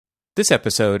This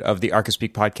episode of the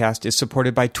Archispeak podcast is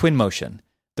supported by Twinmotion,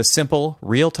 the simple,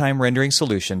 real-time rendering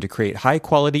solution to create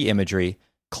high-quality imagery,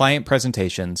 client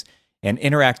presentations, and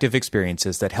interactive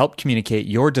experiences that help communicate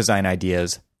your design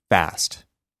ideas fast.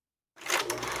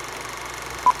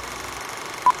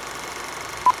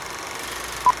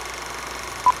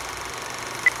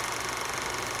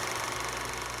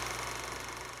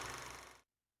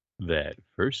 That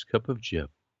first cup of Joe.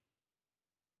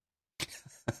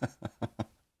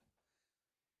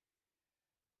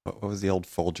 What was the old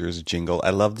Folgers jingle? I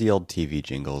love the old TV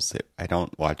jingles. I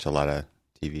don't watch a lot of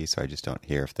TV, so I just don't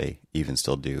hear if they even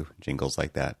still do jingles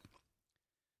like that.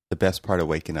 The best part of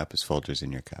waking up is Folgers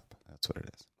in your cup. That's what it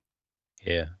is.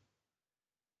 Yeah.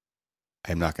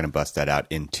 I'm not going to bust that out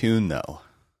in tune, though.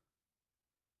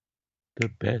 The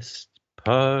best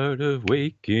part of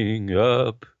waking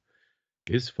up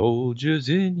is Folgers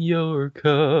in your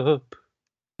cup.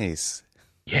 Nice.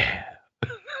 Yeah.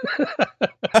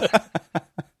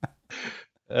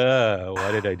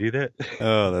 Why did I do that?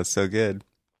 Oh, that's so good.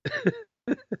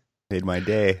 Made my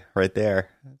day right there.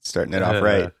 Starting it off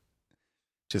right.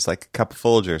 Just like a cup of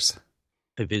Folgers.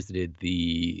 I visited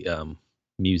the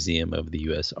Museum of the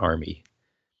U.S. Army.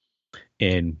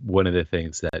 And one of the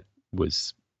things that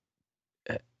was,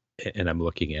 and I'm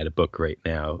looking at a book right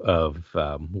now of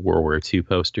World War II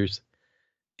posters.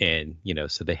 And,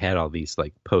 so they had all these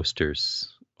like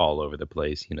posters all over the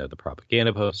place, the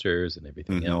propaganda posters and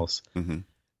everything else. Mm-hmm.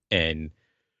 And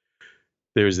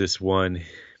there's this one,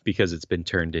 because it's been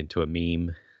turned into a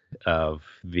meme, of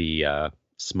the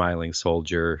smiling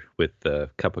soldier with the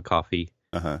cup of coffee.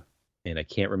 Uh-huh. And I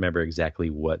can't remember exactly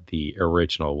what the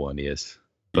original one is.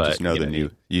 You just know you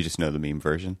just know the meme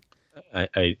version?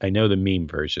 I know the meme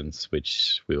versions,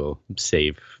 which we will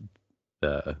save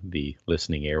the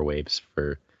listening airwaves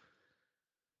for.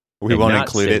 We won't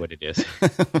include it. What it is.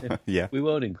 Yeah. We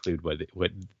won't include what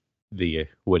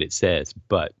it says,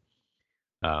 but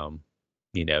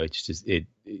it's just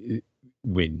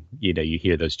when you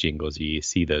hear those jingles, you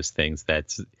see those things,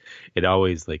 it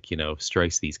always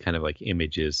strikes these kind of like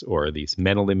images or these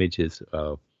mental images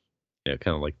of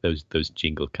kind of like those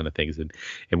jingle kind of things, and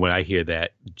when I hear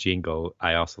that jingle,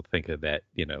 I also think of that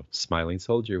smiling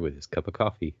soldier with his cup of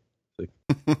coffee.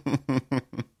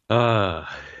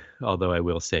 Although I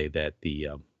will say that the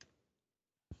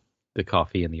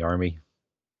coffee in the Army,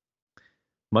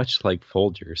 much like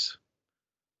Folgers,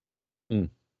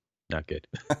 not good.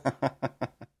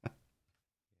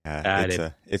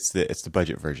 It's the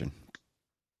budget version.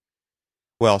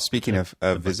 Well, speaking of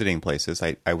visiting places,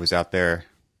 I was out there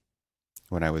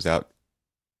when I was out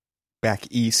back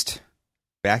east.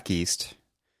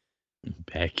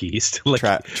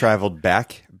 Traveled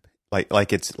back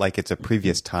like it's a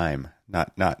previous time,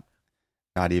 not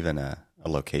even a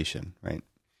location, right?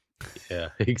 Yeah,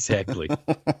 exactly.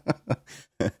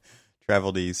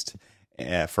 Traveled east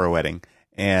for a wedding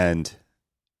and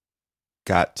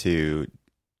got to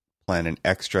plan an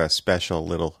extra special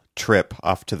little trip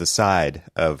off to the side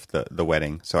of the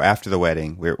wedding. So after the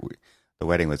wedding, the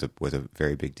wedding was a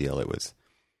very big deal. It was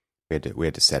we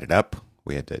had to set it up,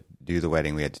 we had to do the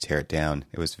wedding, we had to tear it down.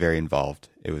 It was very involved.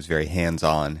 It was very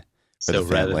hands-on for the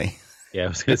family. I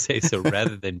was going to say, so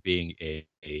rather than being a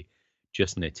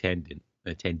just an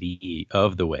attendee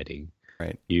of the wedding,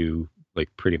 right? You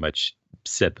pretty much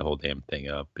set the whole damn thing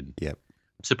up. And yep.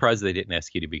 I'm surprised they didn't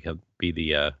ask you to be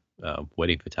the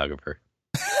wedding photographer.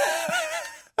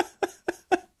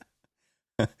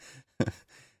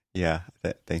 Yeah,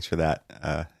 thanks for that.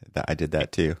 I did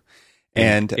that too.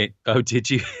 And oh, did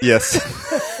you? Yes.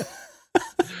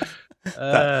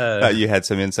 Thought you had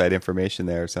some inside information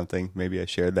there or something. Maybe I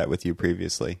shared that with you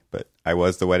previously, but I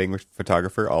was the wedding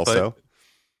photographer also. But,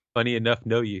 funny enough,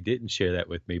 no, you didn't share that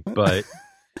with me, but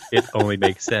it only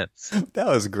makes sense. That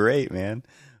was great, man.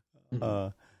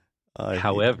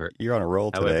 However, you're on a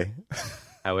roll today.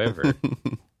 However,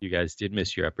 you guys did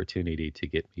miss your opportunity to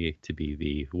get me to be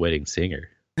the wedding singer.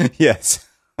 Yes,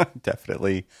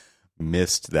 definitely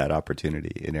missed that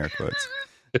opportunity in air quotes.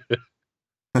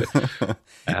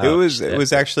 It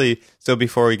was actually, so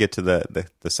before we get to the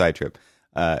side trip,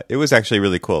 it was actually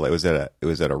really cool. It was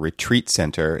at a retreat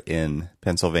center in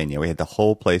Pennsylvania. We had the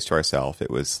whole place to ourselves.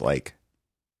 It was like,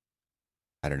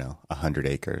 I don't know, 100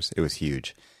 acres. It was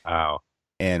huge. Wow.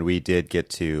 And we did get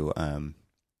to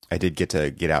I did get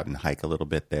to get out and hike a little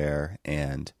bit there,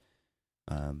 and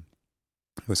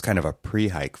it was kind of a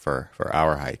pre-hike for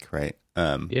our hike, right?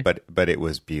 Yeah. But it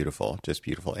was beautiful, just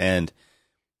beautiful. And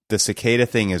the cicada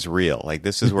thing is real. Like,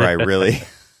 this is where I really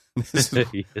this is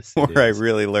Yes, where I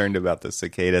really learned about the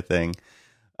cicada thing.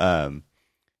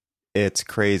 It's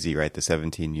crazy, right? The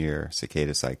 17-year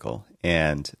cicada cycle,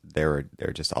 and they're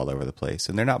just all over the place,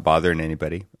 and they're not bothering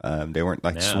anybody. They weren't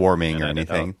like swarming or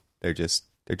anything. They're just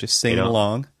singing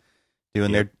along,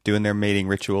 doing their mating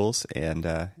rituals, and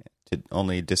to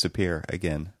only disappear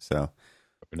again. So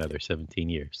for another 17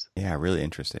 years. Yeah, really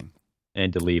interesting.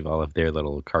 And to leave all of their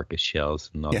little carcass shells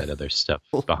and all that other stuff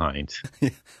behind.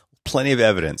 Plenty of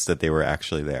evidence that they were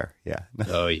actually there. Yeah.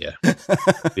 Oh yeah.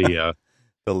 The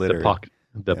litter.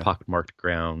 The pockmarked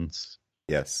grounds.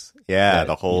 Yes. Yeah,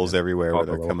 the holes everywhere where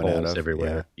they're coming out of.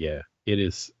 Everywhere. Yeah. It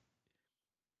is.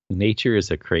 Nature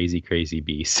is a crazy, crazy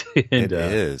beast. And, it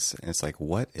is. And it's like,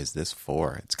 what is this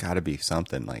for? It's got to be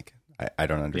something like I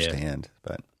don't understand,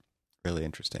 but really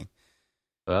interesting.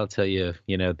 Well, I'll tell you,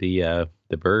 the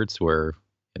birds were,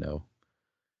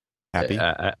 happy.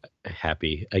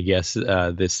 Happy. I guess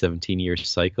this 17-year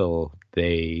cycle,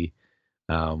 they,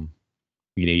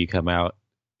 you come out.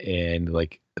 And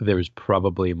like, there's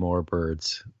probably more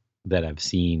birds that I've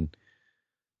seen,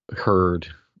 heard,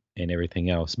 and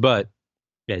everything else. But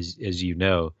as you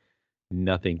know,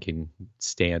 nothing can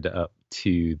stand up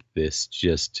to this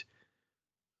just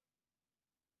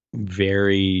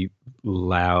very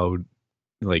loud,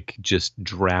 like just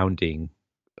drowning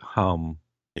hum.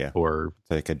 Yeah. Or it's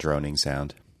like a droning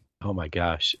sound. Oh my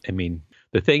gosh. I mean,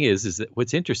 the thing is that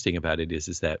what's interesting about it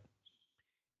is that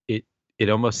it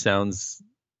almost sounds.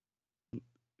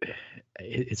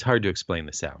 It's hard to explain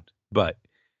the sound, but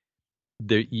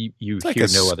there you hear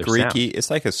no other sound. It's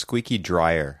like a squeaky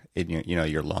dryer in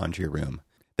your laundry room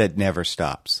that never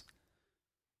stops.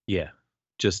 Yeah,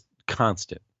 just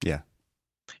constant. Yeah,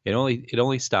 it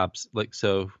only stops like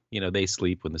so. They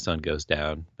sleep when the sun goes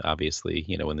down. Obviously,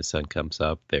 when the sun comes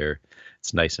up,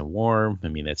 it's nice and warm. I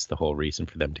mean, that's the whole reason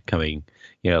for them to coming.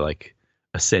 Like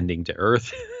ascending to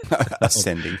Earth,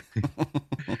 ascending.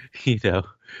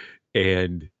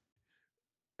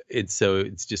 And so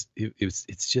it's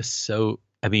just so.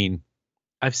 I mean,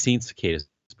 I've seen cicadas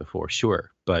before,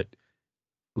 sure, but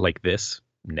like this,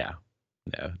 no.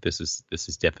 This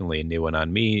is definitely a new one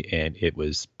on me, and it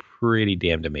was pretty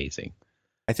damned amazing.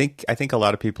 I think a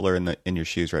lot of people are in your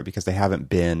shoes, right? Because they haven't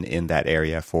been in that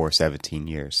area for 17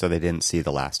 years, so they didn't see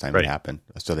the last time it happened.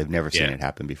 So they've never seen it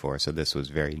happen before. So this was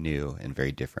very new and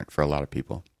very different for a lot of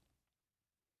people.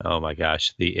 Oh my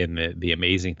gosh! The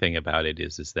amazing thing about it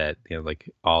is that like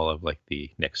all of like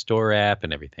the Nextdoor app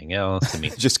and everything else. I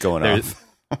mean, just going off.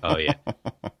 Oh yeah,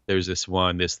 there's this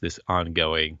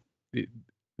ongoing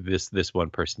this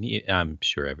one person. I'm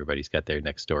sure everybody's got their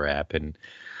Nextdoor app, and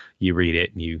you read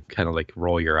it and you kind of like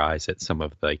roll your eyes at some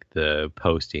of like the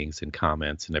postings and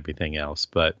comments and everything else.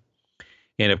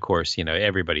 And of course,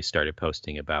 everybody started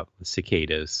posting about the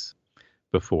cicadas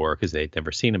before because they'd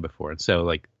never seen them before, and so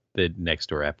like. The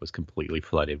Nextdoor app was completely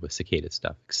flooded with cicada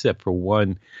stuff, except for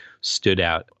one stood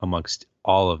out amongst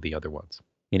all of the other ones.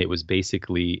 And it was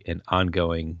basically an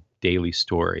ongoing daily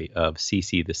story of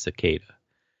Cece the cicada.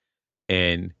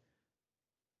 And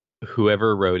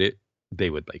whoever wrote it, they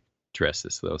would like dress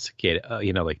this little cicada,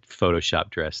 like Photoshop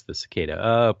dress the cicada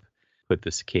up, put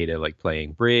the cicada like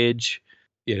playing bridge.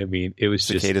 I mean, it was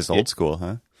Cicada's old school,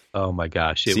 huh? Oh my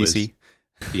gosh. It Cece.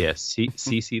 was. Yes.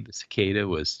 Cece the cicada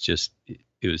was just.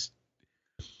 It was,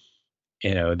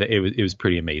 it was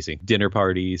pretty amazing. Dinner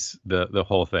parties, the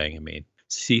whole thing. I mean,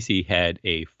 Cece had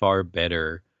a far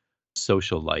better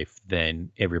social life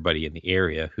than everybody in the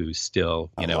area who's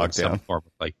still, in some form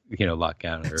of like,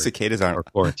 lockdown or cicadas aren't or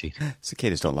quarantine.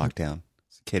 Cicadas don't lock down.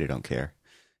 Cicada don't care.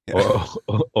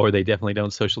 Or they definitely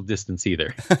don't social distance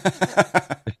either.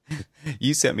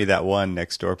 You sent me that one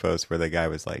Nextdoor post where the guy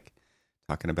was like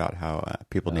talking about how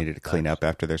people needed to clean up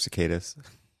after their cicadas.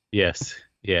 Yes.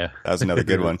 Yeah. That was another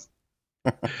good one.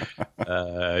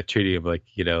 Treating him like,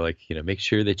 make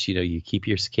sure that, you keep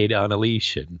your cicada on a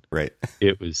leash. And right.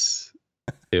 It was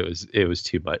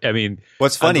too much. I mean,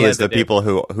 what's funny is the people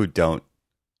who don't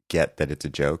get that it's a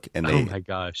joke and oh my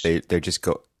gosh, they're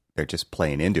just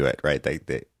playing into it. Right.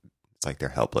 It's like they're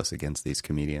helpless against these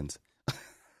comedians.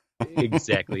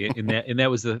 Exactly. And that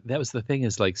was the thing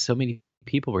is like so many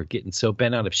people were getting so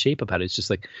bent out of shape about it. It's just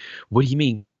like, what do you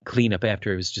mean clean up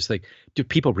after? It was just like, do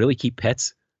people really keep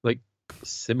pets? Like,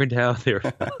 simmer down there.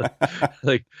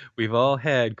 Like, we've all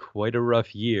had quite a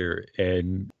rough year.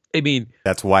 And I mean,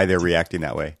 that's why they're reacting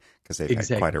that way, because they've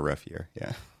had quite a rough year.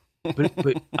 Yeah.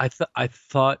 but I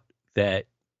thought that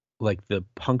like the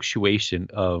punctuation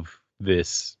of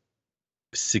this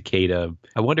cicada,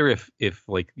 I wonder if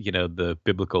like, the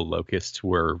biblical locusts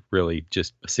were really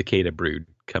just a cicada brood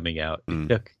coming out.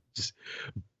 Just,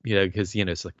 because,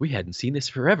 it's like, we hadn't seen this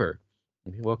forever.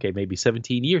 Well, okay, maybe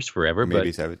 17 years forever.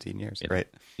 Maybe 17 years, right.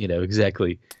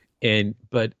 Exactly.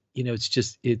 But it's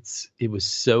just it was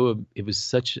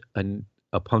such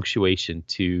a punctuation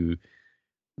to.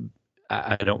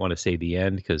 I don't want to say the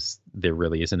end because there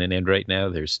really isn't an end right now.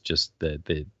 There's just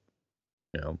the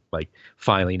like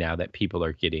finally now that people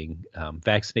are getting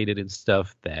vaccinated and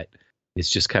stuff, that it's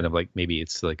just kind of like, maybe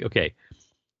it's like, okay,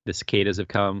 the cicadas have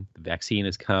come, the vaccine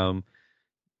has come,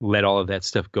 let all of that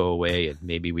stuff go away, and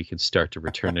maybe we can start to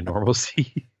return to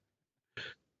normalcy.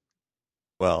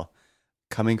 Well,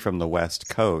 coming from the West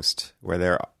Coast,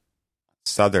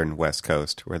 southern West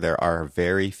Coast, where there are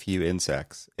very few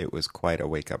insects, it was quite a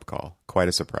wake-up call, quite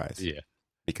a surprise. Yeah.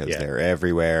 Because they're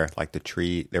everywhere. Like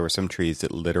there were some trees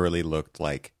that literally looked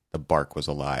like the bark was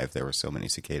alive. There were so many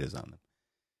cicadas on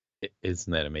them.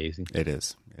 Isn't that amazing? It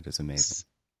is. It is amazing.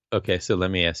 Okay, so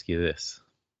let me ask you this.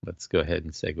 Let's go ahead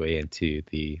and segue into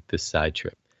the side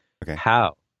trip. Okay.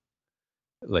 How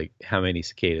many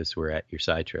cicadas were at your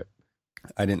side trip?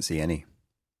 I didn't see any.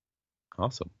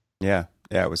 Awesome. Yeah.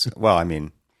 Yeah, it was, well, I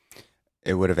mean,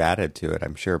 it would have added to it,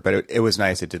 I'm sure. But it was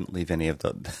nice. It didn't leave any of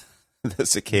the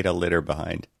cicada litter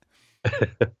behind.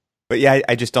 But yeah,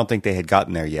 I just don't think they had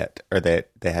gotten there yet, or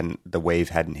that the wave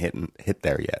hadn't hit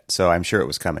there yet. So I'm sure it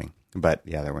was coming. But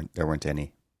yeah, there weren't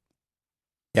any.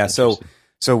 Yeah, so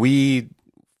we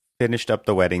finished up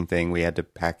the wedding thing. We had to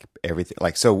pack everything.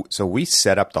 So we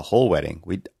set up the whole wedding.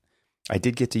 I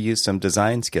did get to use some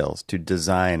design skills to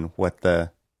design what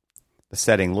the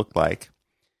setting looked like.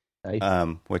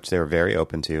 Nice. Which they were very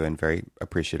open to and very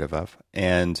appreciative of.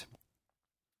 And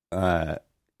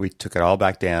we took it all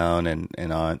back down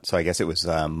and on. So I guess it was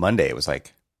Monday. It was it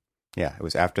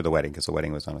was after the wedding, because the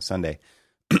wedding was on a Sunday.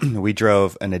 We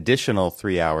drove an additional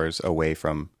 3 hours away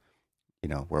from,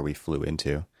 where we flew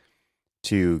into,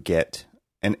 to get,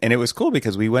 and it was cool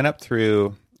because we went up through,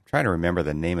 I'm trying to remember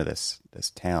the name of this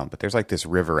town, but there's like this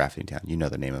river rafting town. You know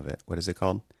the name of it. What is it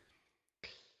called?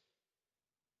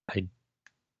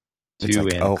 It's like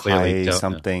Ojai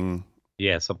something. Know.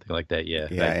 Yeah, something like that. Yeah.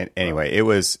 Yeah. Anyway, it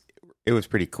was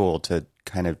pretty cool to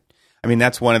kind of. I mean,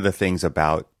 that's one of the things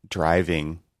about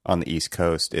driving on the East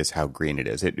Coast is how green it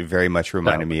is. It very much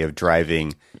reminded me of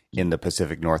driving in the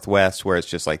Pacific Northwest, where it's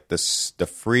just like the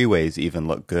freeways even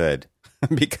look good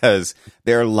because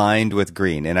they're lined with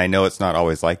green. And I know it's not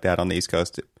always like that on the East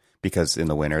Coast because in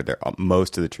the winter,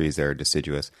 most of the trees there are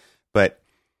deciduous. But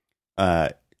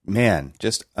man,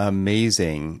 just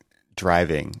amazing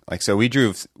driving. So we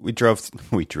drove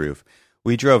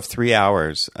 3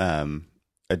 hours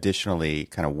additionally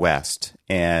kind of west,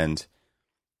 and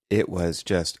it was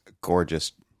just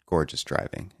gorgeous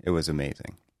driving. It was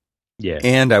amazing. Yeah.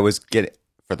 And I was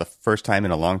for the first time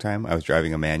in a long time, I was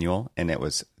driving a manual, and that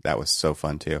was so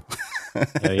fun too. Oh,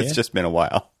 yeah? It's just been a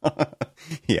while.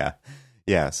 Yeah.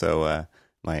 Yeah, so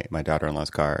my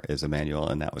daughter-in-law's car is a manual,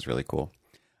 and that was really cool.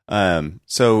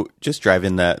 So just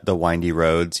driving the windy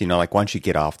roads, once you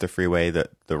get off the freeway,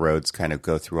 the roads kind of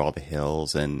go through all the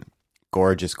hills, and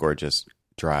gorgeous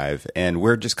drive. And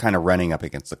we're just kind of running up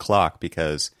against the clock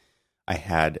because I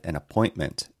had an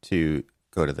appointment to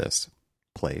go to this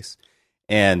place.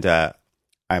 And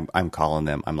I'm calling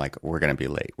them. I'm like, we're going to be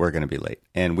late.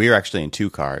 And we were actually in 2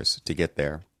 cars to get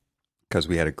there because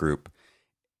we had a group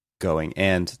going,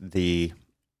 and the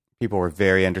people were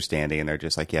very understanding, and they're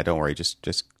just like, yeah, don't worry, just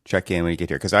check in when you get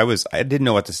here. Because I didn't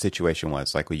know what the situation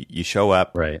was. Like, you show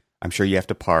up, right? I'm sure you have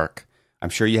to park. I'm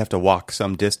sure you have to walk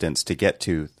some distance to get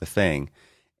to the thing.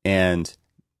 And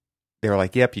they were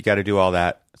like, yep, you got to do all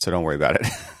that, so don't worry about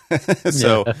it.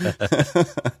 So,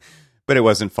 but it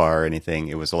wasn't far or anything.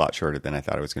 It was a lot shorter than I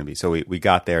thought it was going to be. So we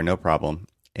got there, no problem.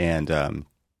 And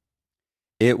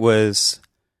it was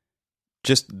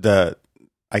just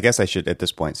I guess I should at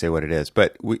this point say what it is,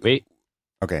 but wait.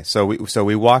 Okay, so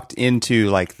we walked into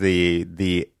like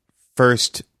the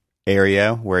first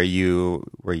area where you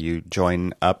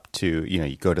join up to,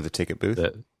 you go to the ticket booth,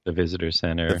 the visitor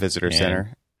center,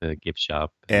 the gift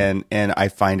shop, and I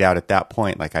find out at that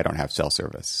point, like, I don't have cell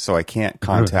service, so I can't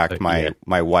contact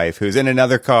my wife, who's in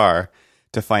another car,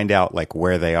 to find out like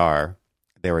where they are.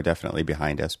 They were definitely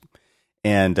behind us,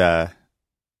 and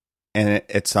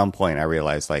at some point I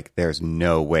realized, like, there's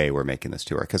no way we're making this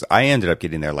tour, because I ended up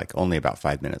getting there like only about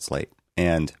 5 minutes late,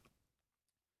 and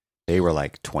they were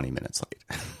like 20 minutes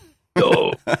late.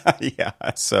 Oh, yeah.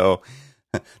 So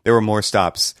there were more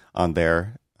stops on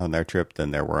their trip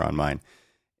than there were on mine.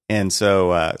 And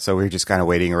so we were just kind of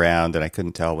waiting around, and I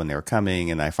couldn't tell when they were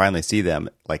coming. And I finally see them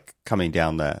like coming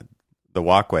down the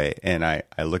walkway, and I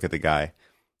look at the guy,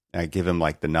 and I give him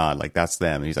like the nod, like, that's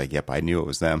them. And he's like, yep, I knew it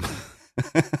was them.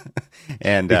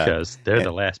 And because they're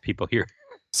the last people here.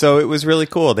 So it was really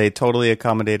cool. They totally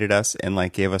accommodated us and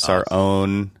like gave us our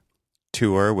own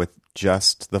tour with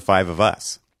just the 5 of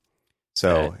us.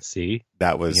 So see,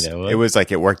 that was, you know what? it was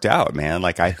like, it worked out, man.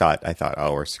 Like I thought,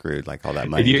 oh, we're screwed. Like all that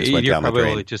money just went you're down the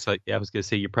probably drain. just like, I was gonna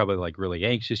say, you're probably like really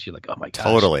anxious. You're like, oh my gosh,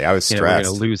 Totally. I was we're stressed.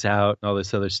 gonna lose out and all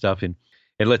this other stuff. And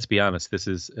let's be honest, this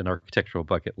is an architectural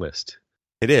bucket list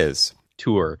It is.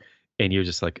 tour, and you're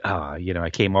just like, I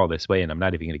came all this way, and I'm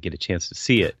not even gonna get a chance to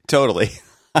see it. Totally.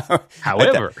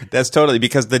 However, that's totally,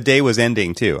 because the day was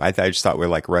ending too. I just thought we are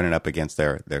like running up against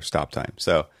their stop time.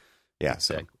 So yeah.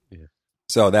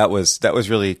 So that was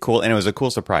really cool. And it was a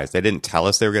cool surprise. They didn't tell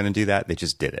us they were going to do that. They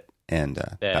just did it. And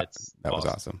that was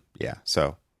awesome. Yeah.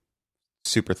 So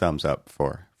super thumbs up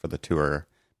for the tour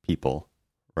people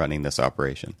running this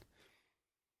operation.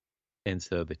 And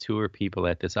so the tour people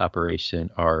at this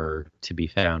operation are to be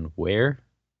found where?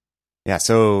 Yeah.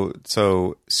 So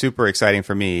super exciting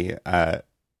for me.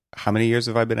 How many years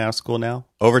have I been out of school now?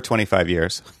 Over 25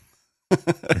 years.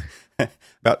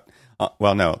 No,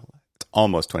 it's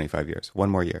almost 25 years. One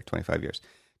more year, 25 years.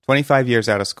 25 years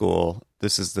out of school.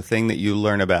 This is the thing that you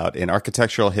learn about in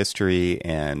architectural history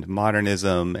and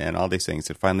modernism and all these things.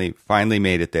 It finally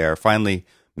made it there, finally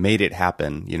made it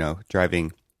happen,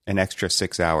 driving an extra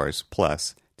 6 hours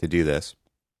plus to do this.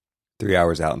 3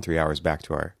 hours out and 3 hours back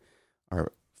to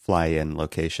our fly-in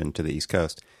location to the East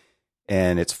Coast.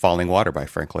 And it's Falling Water by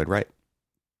Frank Lloyd Wright.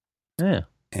 Yeah.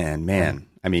 And man,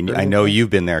 I mean, I know you've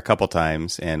been there a couple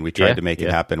times, and we tried to make it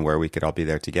happen where we could all be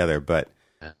there together. But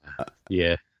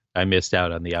yeah, I missed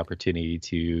out on the opportunity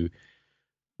to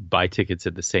buy tickets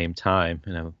at the same time,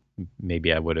 and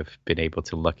maybe I would have been able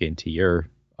to luck into your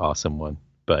awesome one.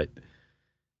 But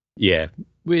yeah,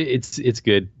 it's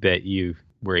good that you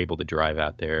were able to drive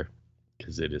out there,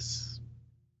 because it is.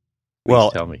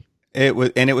 Please tell me. It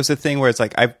was a thing where it's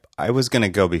like I was going to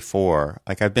go before.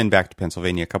 Like I've been back to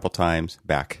Pennsylvania a couple times.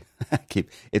 Back.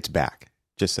 It's back,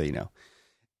 just so you know.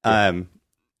 Yeah.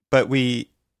 But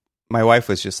my wife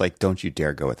was just like, "Don't you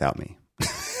dare go without me."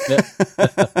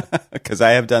 Because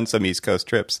I have done some East Coast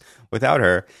trips without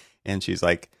her, and she's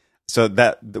like, so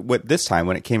this time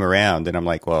when it came around, and I'm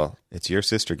like, "Well, it's your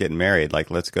sister getting married. Like,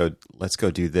 let's go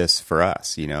do this for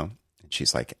us, And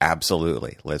she's like,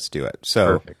 "Absolutely, let's do it."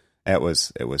 So perfect. It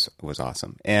was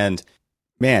awesome, and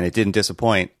man, it didn't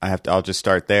disappoint. I'll just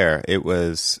start there.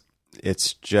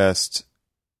 It's just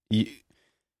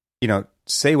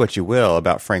say what you will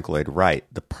about Frank Lloyd Wright,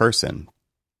 the person,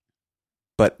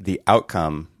 but the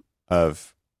outcome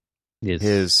of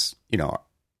his, I'll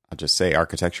just say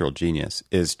architectural genius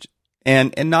is,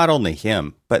 and not only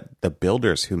him, but the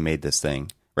builders who made this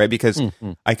thing, right? Because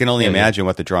I can only imagine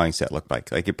what the drawing set looked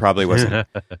like. Like it probably wasn't,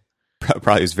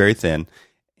 probably was very thin.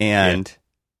 And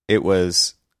it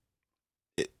was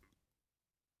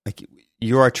like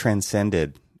you are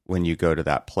transcended when you go to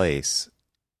that place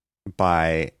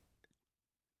by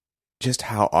just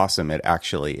how awesome it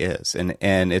actually is.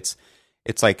 And it's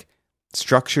like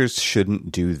structures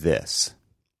shouldn't do this.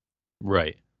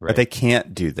 Right. But they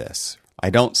can't do this. I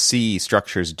don't see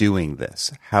structures doing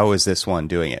this. How is this one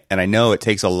doing it? And I know it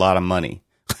takes a lot of money.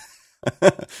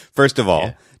 First of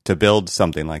all, to build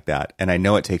something like that. And I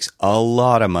know it takes a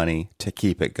lot of money to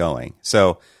keep it going.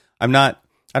 So I don't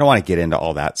want to get into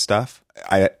all that stuff.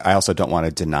 I also don't want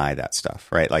to deny that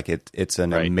stuff, right? Like it's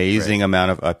an amazing amount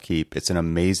of upkeep. It's an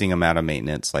amazing amount of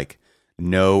maintenance. Like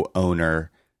no owner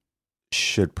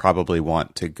should probably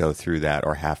want to go through that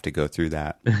or have to go through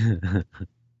that.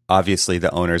 Obviously,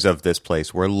 the owners of this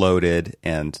place were loaded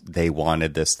and they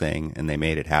wanted this thing and they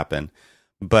made it happen.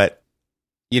 But,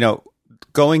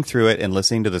 going through it and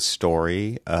listening to the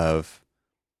story of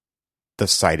the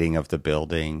siting of the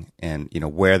building and,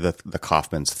 where the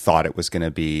Kaufmans thought it was going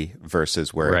to be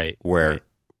versus where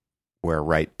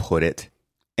Wright put it.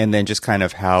 And then just kind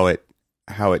of how it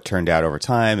turned out over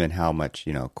time and how much,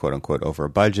 quote unquote, over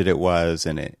budget it was.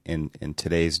 And in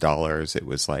today's dollars, it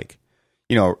was like,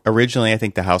 originally I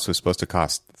think the house was supposed to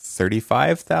cost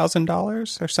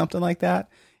 $35,000 or something like that.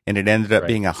 And it ended up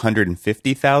being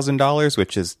 $150,000,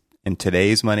 which is in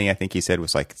today's money, I think he said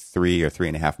was like $3 or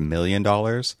 $3.5 million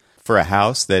for a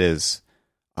house that is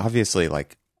obviously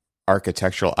like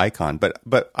architectural icon.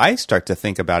 But I start to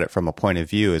think about it from a point of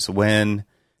view is when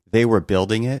they were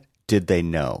building it, did they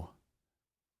know?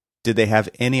 Did they have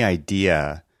any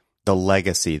idea the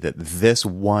legacy that this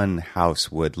one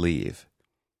house would leave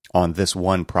on this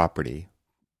one property,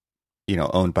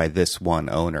 owned by this one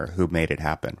owner who made it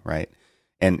happen, right?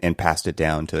 And passed it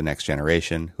down to the next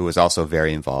generation, who was also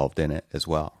very involved in it as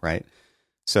well, right?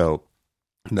 So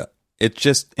it's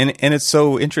just, and it's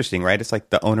so interesting, right? It's like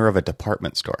the owner of a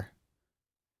department store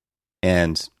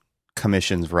and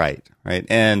commissions Wright, right?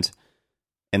 And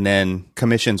then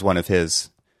commissions one of his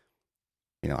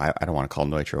I don't want to call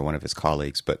Neutra one of his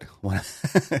colleagues, but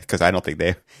because I don't think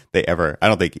I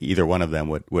don't think either one of them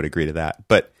would agree to that.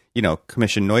 But,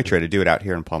 commission Neutra to do it out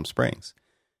here in Palm Springs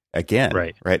again,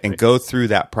 right? And go through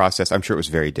that process. I'm sure it was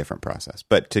a very different process,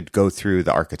 but to go through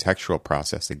the architectural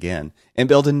process again and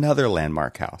build another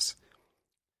landmark house,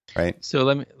 right? So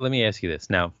let me ask you this.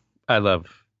 Now, I love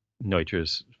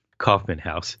Neutra's Kaufman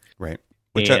House, right?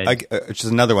 Which is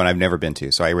another one I've never been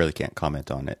to, so I really can't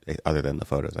comment on it other than the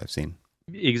photos I've seen.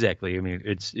 Exactly. I mean,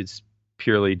 it's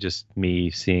purely just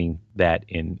me seeing that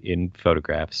in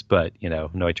photographs. But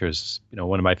Neutra's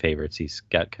one of my favorites. He's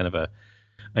got kind of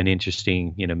an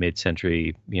interesting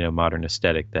mid-century modern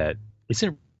aesthetic that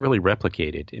isn't really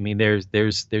replicated. I mean,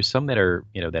 there's some that are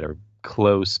that are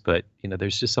close, but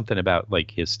there's just something about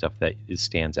like his stuff that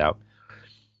stands out.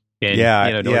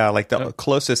 And, like the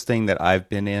closest thing that I've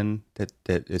been in that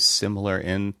is similar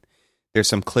there's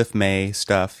some Cliff May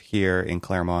stuff here in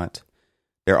Claremont.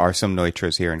 There are some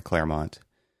Neutras here in Claremont.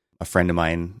 A friend of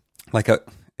mine, like a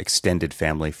extended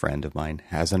family friend of mine,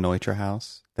 has a Neutra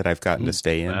house that I've gotten to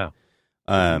stay in. Wow.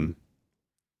 And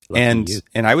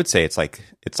I would say it's like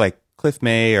Cliff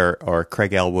May or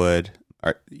Craig Elwood,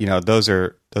 those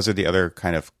are the other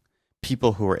kind of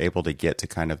people who are able to get to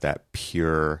kind of that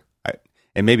pure,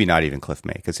 and maybe not even Cliff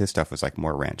May, because his stuff was like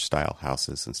more ranch style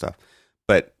houses and stuff.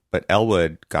 But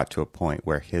Elwood got to a point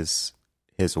where his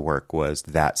work was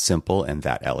that simple and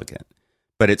that elegant.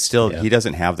 But it's still, he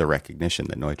doesn't have the recognition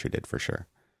that Neutra did, for sure.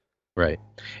 Right.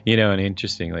 And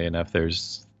interestingly enough,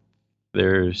 there's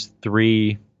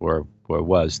three or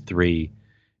was three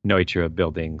Neutra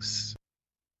buildings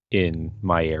in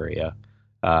my area.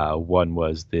 One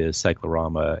was the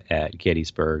Cyclorama at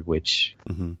Gettysburg, which,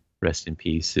 rest in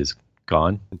peace, is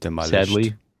gone, demolished,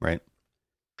 sadly. Right.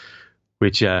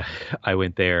 Which I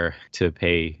went there to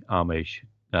pay homage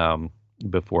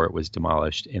before it was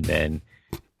demolished, and then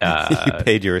you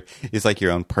paid it's like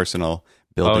your own personal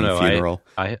building funeral.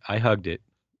 I hugged it.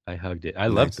 I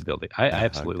loved the building. I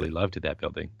absolutely loved that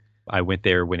building. I went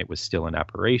there when it was still in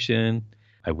operation.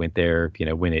 I went there,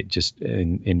 when it just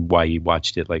and why you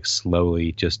watched it like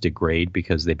slowly just degrade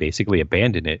because they basically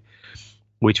abandoned it,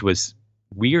 which was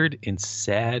weird and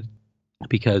sad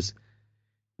because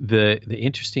the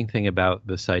interesting thing about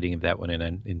the sighting of that one,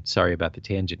 and sorry about the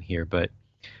tangent here, but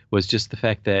was just the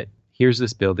fact that here's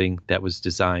this building that was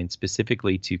designed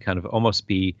specifically to kind of almost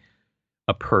be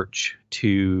a perch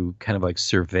to kind of like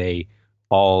survey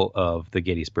all of the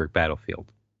Gettysburg battlefield.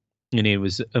 And it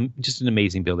was just an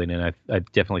amazing building, and I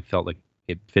definitely felt like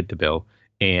it fit the bill.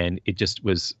 And it just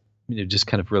was just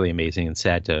kind of really amazing and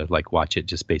sad to like watch it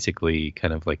just basically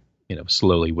kind of like,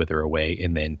 slowly wither away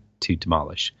and then to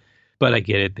demolish. But I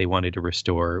get it. They wanted to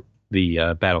restore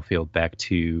the battlefield back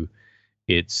to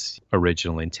its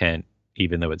original intent,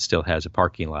 even though it still has a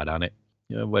parking lot on it.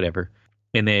 Whatever.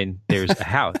 And then there's a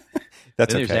house.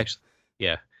 That's then okay. There's actually,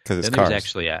 because it's then cars. There's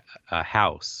actually a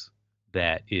house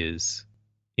that is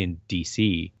in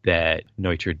DC that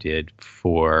Neutra did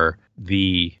for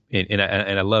and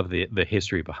I love the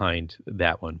history behind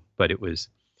that one. But it was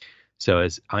so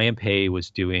as I.M. Pei was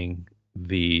doing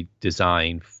the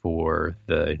design for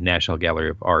the National Gallery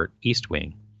of Art East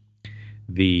Wing,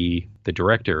 the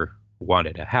director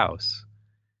wanted a house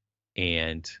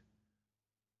and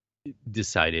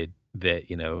decided that,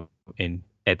 and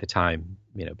at the time,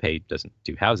 Pei doesn't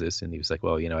do houses. And he was like,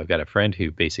 well, I've got a friend who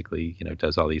basically,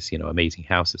 does all these, amazing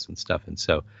houses and stuff. And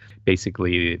so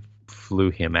basically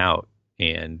flew him out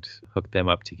and hooked them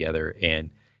up together. And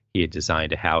he had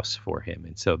designed a house for him.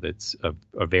 And so that's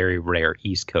a very rare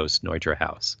East Coast Neutra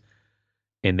house.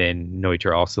 And then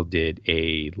Neutra also did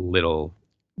a little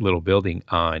building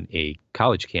on a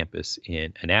college campus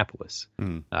in Annapolis,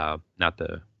 not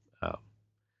the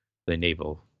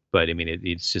naval, but I mean,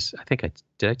 it's just, I think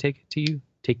did I take you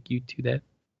to that?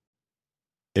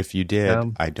 If you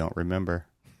did, I don't remember.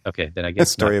 Okay. Then I guess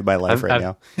the story of my life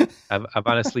now. I've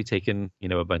honestly taken,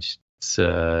 a bunch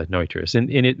of Neutras and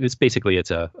it's basically,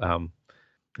 it's a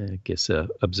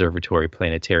observatory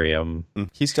planetarium.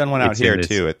 He's done one out here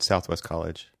too at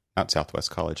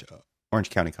Orange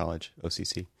County College,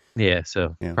 OCC. Yeah,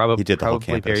 so yeah, probably he did the whole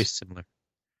campus. Very similar,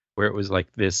 where it was like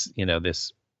this,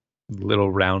 this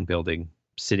little round building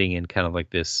sitting in kind of like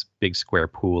this big square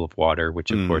pool of water,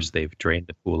 which of course they've drained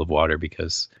the pool of water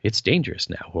because it's dangerous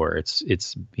now, or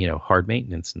it's hard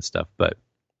maintenance and stuff. But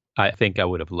I think I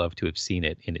would have loved to have seen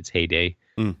it in its heyday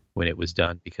when it was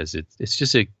done, because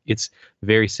it's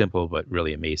very simple but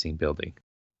really amazing building.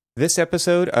 This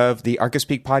episode of the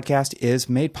Archispeak podcast is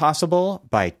made possible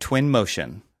by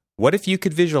Twinmotion. What if you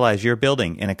could visualize your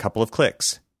building in a couple of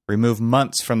clicks, remove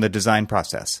months from the design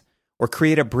process, or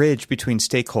create a bridge between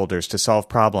stakeholders to solve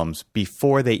problems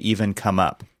before they even come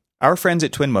up. Our friends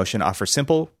at Twinmotion offer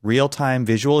simple, real-time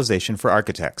visualization for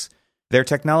architects. Their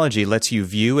technology lets you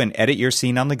view and edit your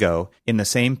scene on the go in the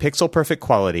same pixel-perfect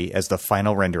quality as the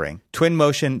final rendering.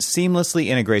 Twinmotion seamlessly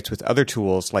integrates with other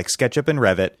tools like SketchUp and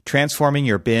Revit, transforming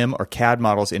your BIM or CAD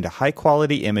models into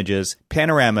high-quality images,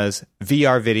 panoramas,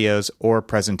 VR videos, or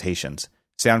presentations.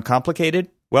 Sound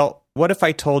complicated? Well, what if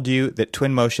I told you that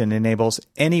Twinmotion enables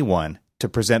anyone to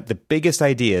present the biggest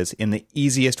ideas in the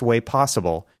easiest way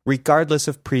possible, regardless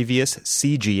of previous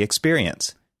CG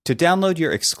experience? To download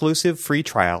your exclusive free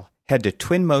trial, head to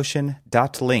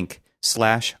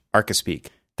twinmotion.link/Archispeak.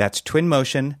 That's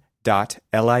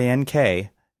twinmotion.link,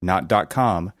 not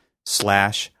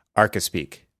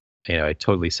 .com/Archispeak. I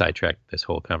totally sidetracked this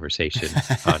whole conversation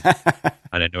on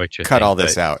a Neutra Cut thing, all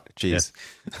this out. Jeez.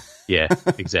 Yeah,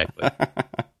 exactly.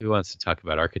 Who wants to talk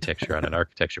about architecture on an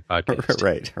architecture podcast?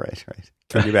 Right.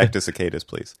 Turn you back to cicadas,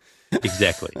 please.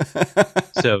 Exactly.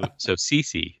 So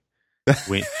Cece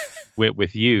went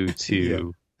with you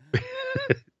to.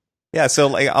 Yeah, so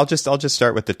like I'll just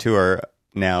start with the tour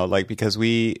now, like because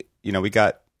we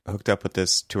got hooked up with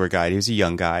this tour guide. He was a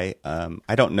young guy.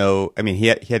 I don't know. I mean, he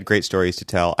had great stories to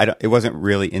tell. It wasn't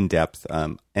really in depth.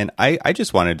 And I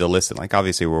just wanted to listen. Like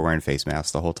obviously we're wearing face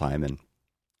masks the whole time, and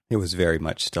it was very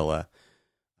much still a.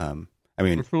 I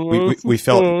mean, we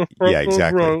felt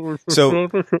exactly. So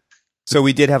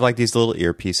we did have like these little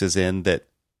earpieces in that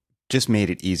just made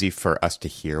it easy for us to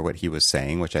hear what he was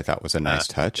saying, which I thought was a nice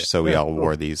touch. So we all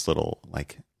wore these little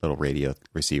radio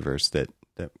receivers that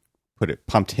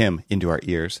pumped him into our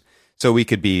ears, so we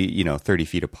could be 30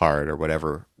 feet apart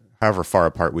or however far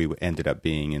apart we ended up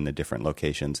being in the different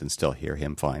locations and still hear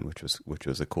him fine, which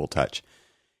was a cool touch.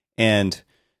 And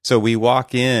so we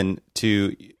walk in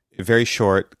to a very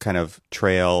short kind of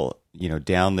trail,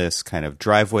 down this kind of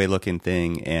driveway looking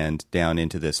thing and down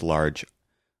into this large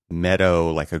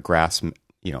meadow, like a grass,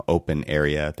 open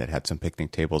area that had some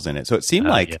picnic tables in it. So it seemed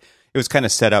it was kind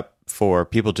of set up for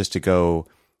people just to go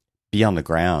be on the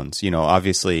grounds.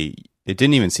 Obviously it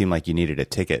didn't even seem like you needed a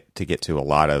ticket to get to a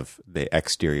lot of the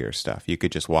exterior stuff. You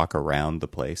could just walk around the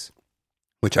place,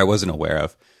 which I wasn't aware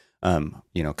of.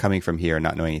 Coming from here,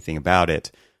 not knowing anything about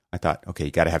it, I thought, okay,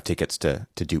 you got to have tickets to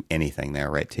do anything there,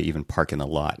 right? To even park in the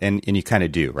lot. And you kind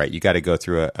of do, right? You got to go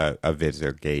through a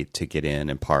visitor gate to get in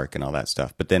and park and all that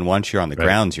stuff. But then once you're on the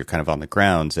grounds, you're kind of on the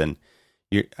grounds. And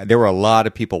there were a lot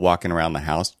of people walking around the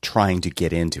house trying to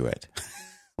get into it.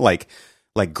 like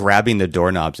grabbing the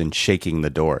doorknobs and shaking the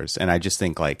doors. And I just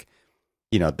think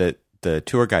the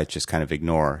tour guides just kind of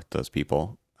ignore those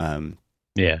people.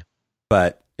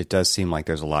 But it does seem like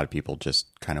there's a lot of people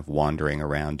just kind of wandering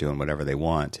around doing whatever they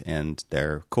want, and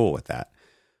they're cool with that.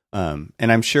 And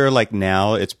I'm sure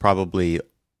now there are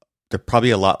probably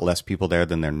a lot less people there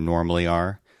than there normally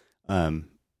are,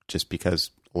 just because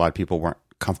a lot of people weren't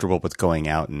comfortable with going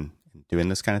out and doing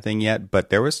this kind of thing yet. But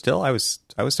there was still, I was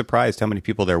surprised how many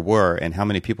people there were and how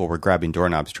many people were grabbing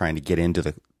doorknobs trying to get into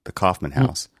the Kaufman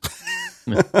house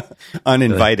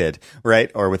uninvited,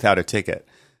 right? Or without a ticket.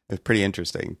 It was pretty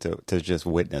interesting to just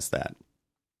witness that.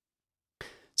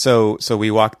 So we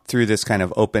walked through this kind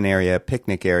of open area,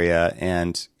 picnic area,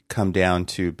 and come down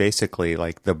to basically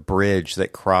like the bridge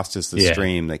that crosses the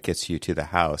stream that gets you to the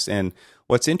house. And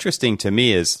what's interesting to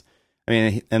me is,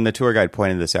 and the tour guide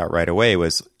pointed this out right away,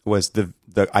 was the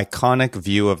iconic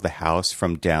view of the house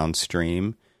from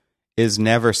downstream is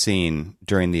never seen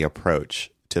during the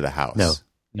approach to the house.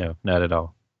 No, not at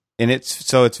all. And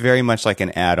it's very much like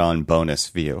an add-on bonus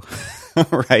view,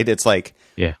 right? It's like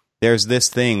there's this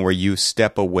thing where you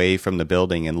step away from the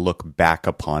building and look back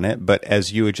upon it, but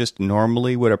as you just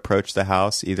normally would approach the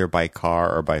house, either by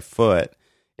car or by foot,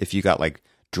 if you got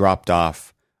dropped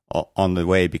off on the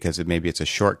way because maybe it's a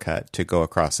shortcut to go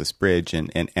across this bridge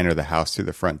and enter the house through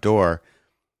the front door,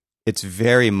 it's a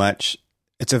very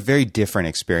different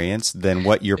experience than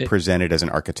what you're presented as an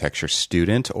architecture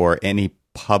student or any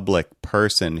public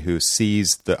person who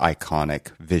sees the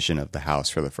iconic vision of the house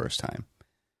for the first time.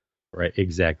 Right,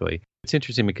 exactly. It's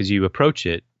interesting because you approach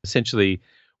it essentially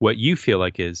what you feel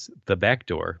like is the back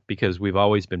door, because we've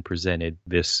always been presented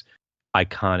this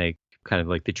iconic kind of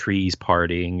like the trees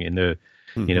parting and the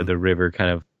the river kind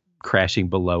of crashing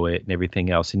below it and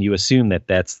everything else, and you assume that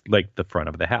that's like the front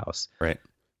of the house. Right.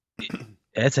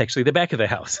 That's actually the back of the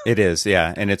house. It is,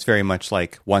 yeah, and it's very much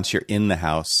like once you're in the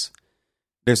house,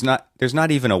 there's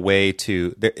not even a way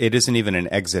to. It isn't even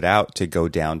an exit out to go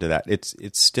down to that. It's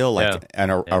still like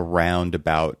a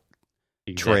roundabout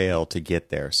trail to get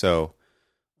there. So,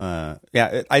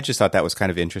 I just thought that was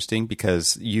kind of interesting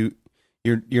because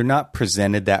you're not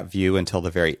presented that view until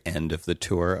the very end of the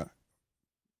tour,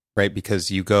 right?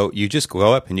 Because you just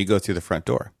go up and you go through the front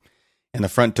door. And the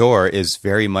front door is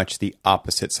very much the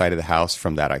opposite side of the house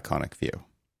from that iconic view.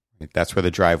 That's where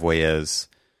the driveway is.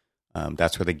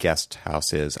 That's where the guest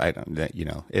house is.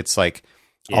 It's like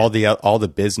all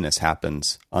the business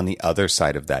happens on the other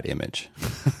side of that image,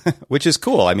 which is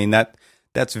cool. I mean,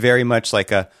 that's very much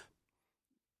like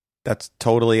that's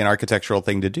totally an architectural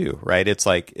thing to do, right? It's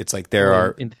like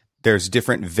there's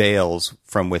different veils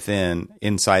from within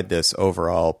inside this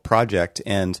overall project,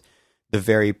 and the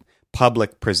very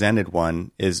public presented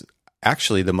one is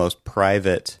actually the most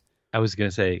private. I was going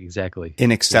to say exactly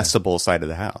inaccessible side of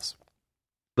the house.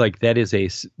 Like that is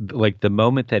the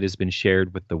moment that has been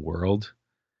shared with the world,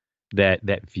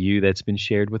 that view that's been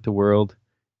shared with the world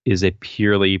is a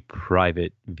purely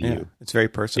private view. Yeah, it's very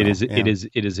personal. It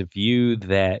is a view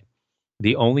that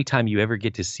the only time you ever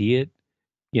get to see it,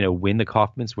 when the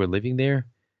Kaufmans were living there,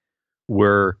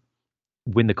 were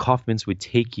when the Kaufmans would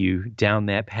take you down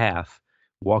that path,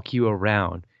 walk you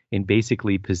around, and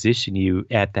basically position you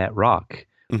at that rock,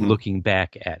 looking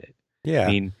back at it. Yeah.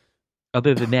 I mean,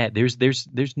 other than that,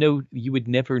 there's no, you would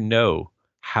never know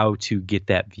how to get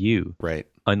that view, right?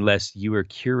 Unless you are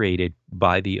curated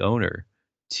by the owner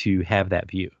to have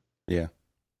that view. Yeah.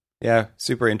 Yeah.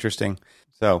 Super interesting.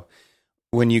 So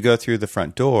when you go through the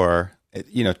front door,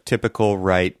 typical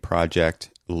Wright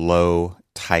project, low,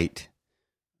 tight,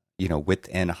 width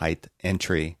and height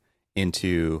entry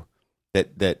into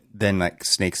that then like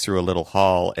snakes through a little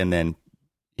hall and then,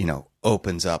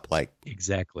 opens up like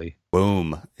exactly.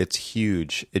 Boom. It's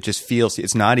huge. It just feels,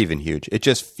 it's not even huge. It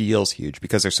just feels huge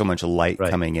because there's so much light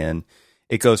coming in.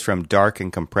 It goes from dark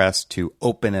and compressed to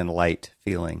open and light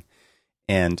feeling.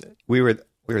 And we were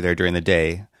there during the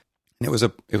day. And it was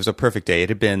a perfect day. It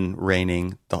had been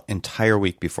raining the entire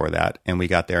week before that, and we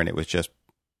got there and it was just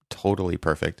totally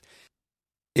perfect.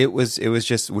 It was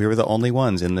just, we were the only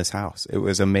ones in this house. It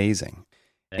was amazing.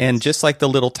 And just like the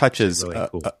little touches, really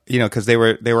cool. Because they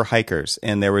were hikers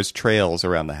and there was trails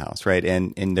around the house, right?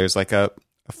 And there's like a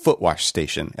foot wash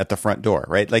station at the front door,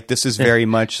 right? Like this is very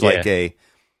much like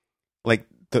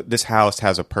this house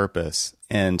has a purpose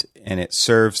and it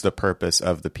serves the purpose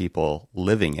of the people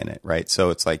living in it, right? So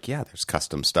it's like, yeah, there's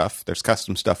custom stuff. There's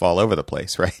custom stuff all over the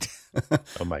place, right?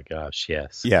 Oh my gosh,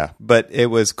 yes. Yeah, but it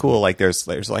was cool. Like there's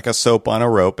like a soap on a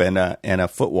rope and a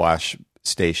foot wash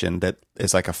station that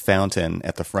is like a fountain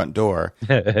at the front door.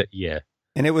 Yeah.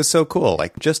 And it was so cool.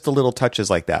 Like just the little touches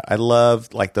like that. I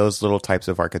love like those little types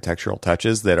of architectural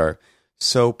touches that are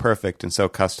so perfect and so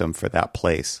custom for that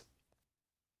place.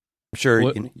 I'm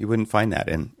sure you wouldn't find that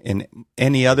in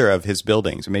any other of his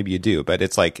buildings. Maybe you do, but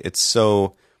it's like it's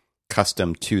so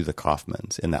custom to the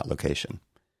Kaufmans in that location.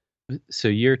 So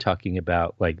you're talking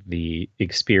about like the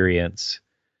experience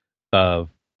of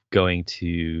going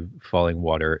to Falling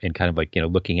Water and kind of like,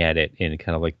 looking at it and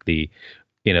kind of like the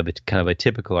kind of a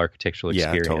typical architectural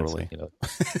experience. Yeah,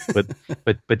 totally.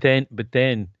 But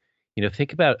then,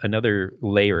 think about another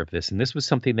layer of this. And this was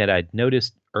something that I'd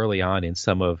noticed early on in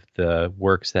some of the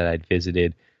works that I'd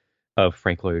visited of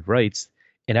Frank Lloyd Wright's.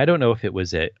 And I don't know if it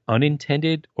was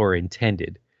unintended or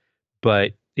intended,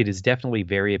 but it is definitely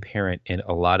very apparent in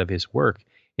a lot of his work.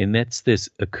 And that's this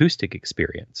acoustic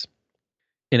experience.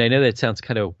 And I know that sounds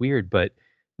kind of weird, but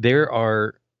there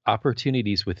are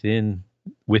opportunities within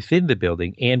the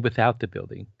building and without the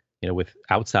building, with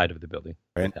outside of the building,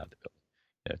 right. Without the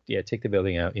building. Yeah, take the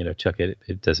building out, chuck it.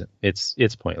 It doesn't, it's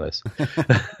pointless.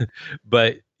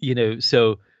 But,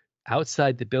 so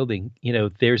outside the building,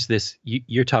 there's this,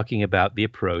 you're talking about the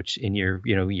approach and you're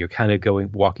kind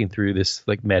of walking through this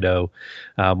like meadow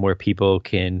where people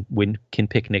can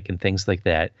picnic and things like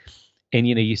that. And,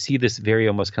 you see this very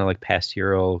almost kind of like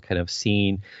pastoral kind of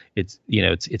scene. It's,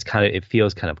 it's kind of, it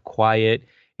feels kind of quiet.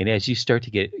 And as you start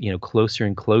to get, closer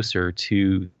and closer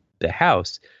to the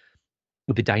house,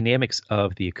 the dynamics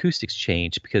of the acoustics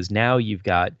change because now you've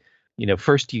got,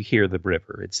 first you hear the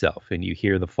river itself and you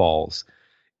hear the falls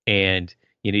and,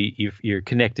 you're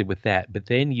connected with that. But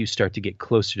then you start to get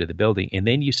closer to the building and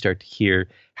then you start to hear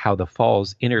how the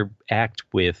falls interact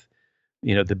with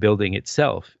the building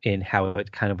itself and how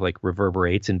it kind of like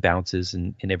reverberates and bounces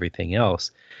and everything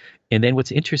else. And then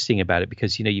what's interesting about it,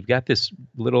 because, you've got this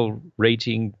little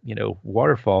raging,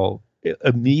 waterfall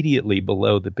immediately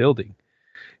below the building.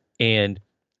 And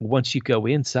once you go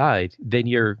inside, then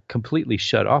you're completely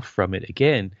shut off from it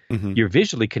again. Mm-hmm. You're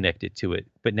visually connected to it,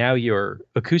 but now you're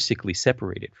acoustically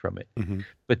separated from it. Mm-hmm.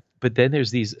 But then there's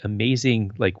these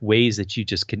amazing like ways that you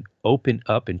just can open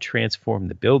up and transform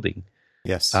the building.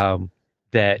 Yes.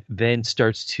 That then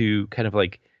starts to kind of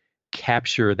like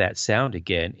capture that sound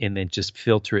again and then just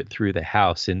filter it through the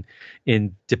house. And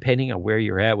depending on where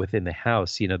you're at within the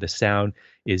house, the sound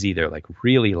is either like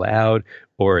really loud,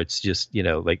 or it's just,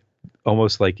 like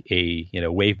almost like a,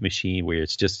 wave machine where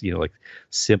it's just, like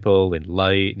simple and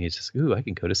light, and it's just, ooh, I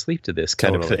can go to sleep to this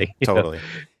kind of thing. Totally.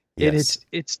 Yes. And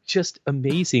it's just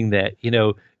amazing that,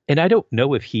 and I don't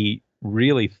know if he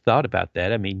really thought about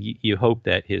that. I mean, you hope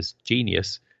that his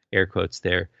genius, air quotes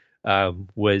there,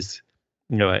 was,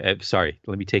 I'm sorry,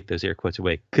 let me take those air quotes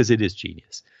away, because it is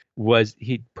genius, was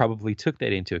he probably took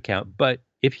that into account. But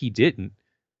if he didn't,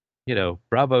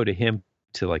 bravo to him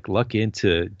to like luck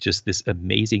into just this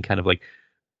amazing kind of like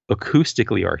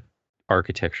acoustically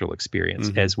architectural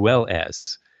experience, as well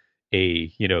as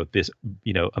a, this,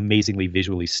 amazingly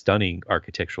visually stunning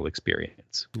architectural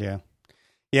experience. Yeah.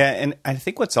 Yeah. And I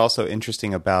think what's also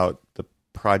interesting about the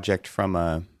project from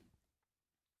a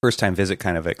first time visit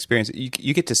kind of experience, you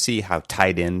get to see how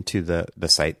tied into the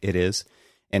site it is,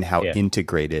 and how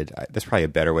integrated, that's probably a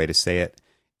better way to say it,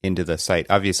 into the site.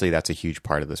 Obviously, that's a huge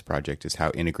part of this project, is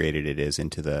how integrated it is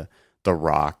into the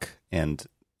rock and,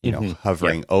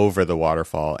 hovering over the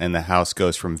waterfall. And the house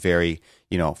goes from very,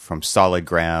 from solid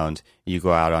ground, you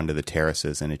go out onto the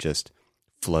terraces and it just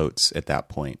floats at that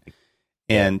point.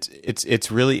 And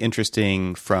it's really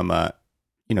interesting from a,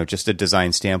 just a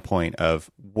design standpoint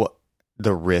of what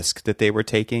the risk that they were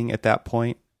taking at that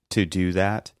point to do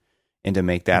that and to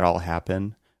make that all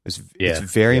happen. It's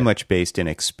very much based in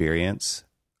experience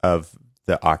of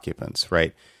the occupants,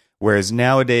 right? Whereas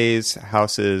nowadays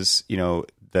houses,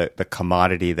 the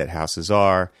commodity that houses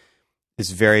are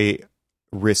is very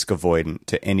risk avoidant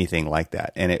to anything like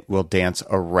that. And it will dance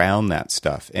around that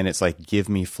stuff. And it's like, give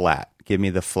me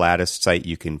the flattest site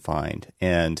you can find.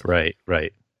 And right.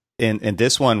 And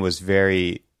this one was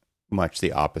very much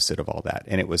the opposite of all that.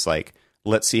 And it was like,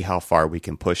 let's see how far we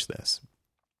can push this.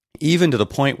 Even to the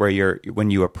point where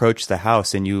when you approach the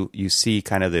house and you see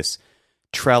kind of this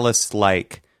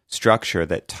trellis-like structure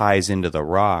that ties into the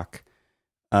rock,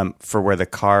 for where the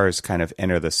cars kind of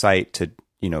enter the site to,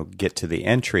 get to the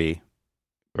entry.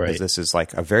 Right. Because this is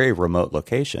like a very remote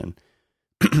location.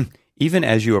 Even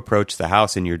as you approach the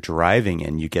house and you're driving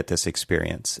in, you get this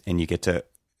experience, and you get to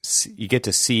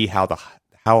see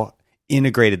how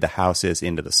integrated the house is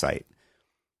into the site.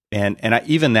 And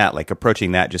even that, like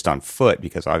approaching that just on foot,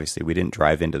 because obviously we didn't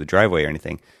drive into the driveway or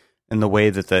anything, and the way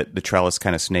that the trellis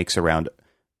kind of snakes around,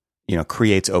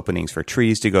 creates openings for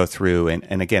trees to go through,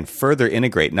 and again, further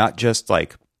integrate, not just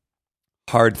like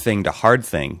hard thing to hard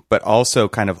thing, but also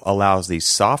kind of allows these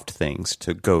soft things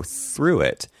to go through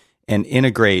it and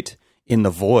integrate in the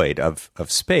void of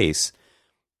space.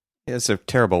 It's a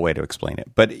terrible way to explain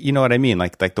it, but you know what I mean?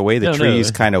 Like the way the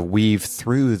trees kind of weave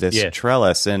through this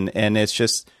trellis, and it's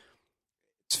just,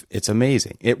 it's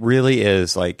amazing. It really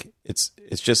is like, it's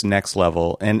just next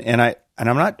level. And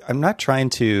I'm not trying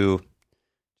to,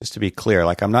 just to be clear,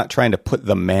 like I'm not trying to put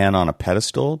the man on a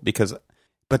pedestal,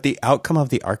 but the outcome of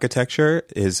the architecture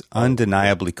is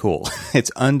undeniably cool. It's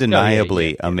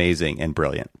undeniably amazing and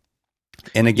brilliant.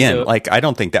 And again, like I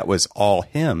don't think that was all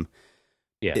him.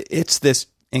 Yeah. It's this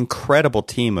incredible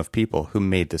team of people who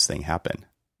made this thing happen,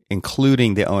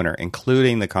 including the owner,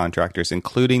 including the contractors,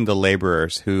 including the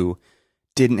laborers who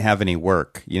didn't have any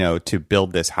work, to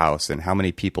build this house, and how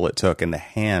many people it took, and the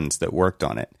hands that worked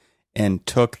on it and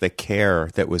took the care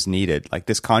that was needed. Like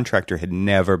this contractor had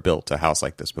never built a house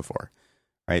like this before,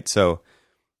 right? So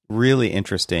really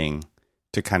interesting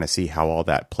to kind of see how all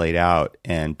that played out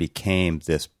and became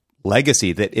this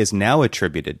legacy that is now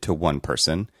attributed to one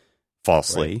person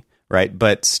falsely, right?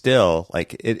 But still,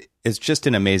 like it is just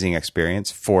an amazing experience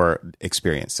for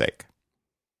experience sake.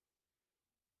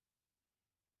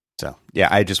 So yeah,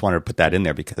 I just wanted to put that in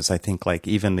there because I think like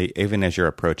even as you're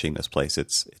approaching this place,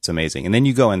 it's amazing. And then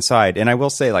you go inside, and I will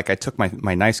say, like I took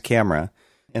my nice camera,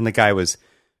 and the guy was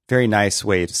very nice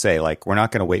way to say, like, we're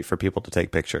not going to wait for people to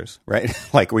take pictures, right?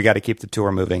 Like we got to keep the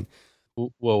tour moving.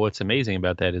 Well, what's amazing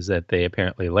about that is that they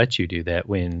apparently let you do that.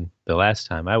 When the last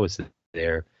time I was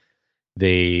there,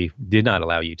 they did not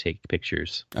allow you to take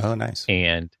pictures. Oh, nice.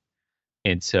 And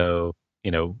so,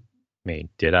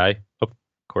 did I? Of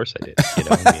course I did.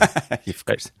 Of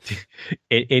course.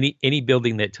 Any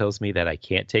building that tells me that I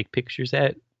can't take pictures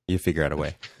at, you figure out a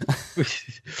way.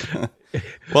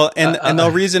 Well, and the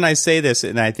reason I say this,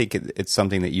 and I think it's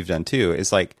something that you've done too,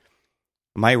 is like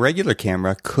my regular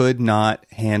camera could not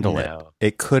handle it.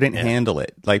 It couldn't handle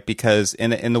it, like because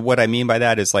what I mean by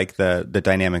that is like the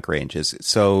dynamic range is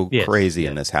so crazy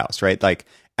in this house, right? Like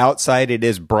outside it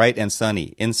is bright and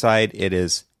sunny, inside it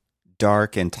is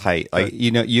dark and tight. Like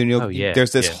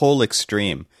there's this whole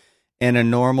extreme, And a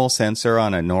normal sensor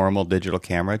on a normal digital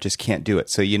camera just can't do it.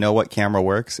 So you know what camera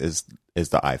works is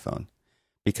the iPhone,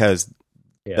 because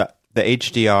the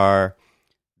HDR,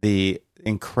 the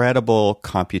incredible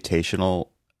computational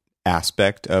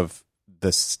aspect of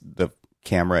the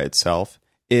camera itself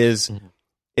is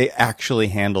it actually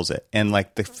handles it. And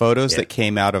like the photos that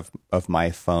came out of my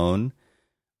phone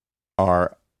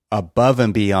are above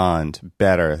and beyond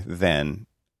better than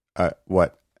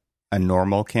what a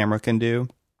normal camera can do,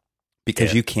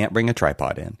 because you can't bring a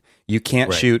tripod in. You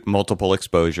can't shoot multiple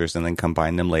exposures and then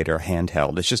combine them later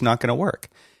handheld. It's just not going to work.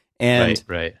 And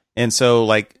and so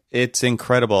like it's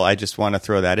incredible. I just want to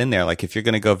throw that in there. Like if you're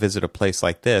going to go visit a place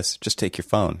like this, just take your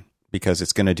phone, because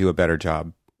it's going to do a better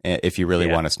job if you really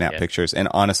want to snap pictures. And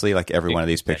honestly, like every one of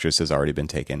these pictures has already been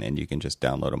taken, and you can just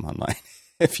download them online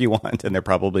if you want, and they're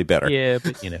probably better. Yeah,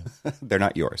 but you know, they're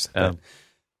not yours.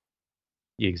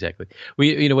 Exactly.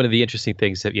 One of the interesting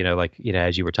things that, like,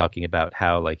 as you were talking about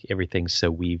how like everything's so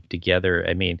weaved together.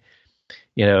 I mean,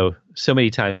 so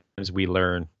many times we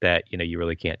learn that, you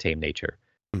really can't tame nature.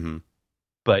 Mm-hmm.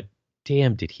 But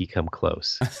damn, did he come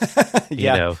close?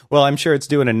 Well, I'm sure it's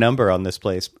doing a number on this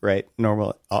place, right?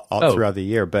 Normal all throughout the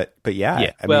year, but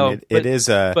yeah. I mean, it is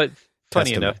a. But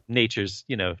funny enough, nature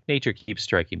keeps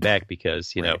striking back,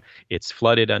 because it's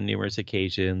flooded on numerous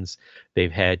occasions.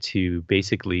 They've had to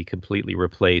basically completely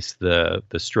replace the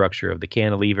structure of the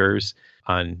cantilevers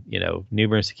on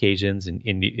numerous occasions,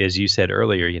 and as you said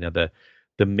earlier,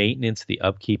 the maintenance, the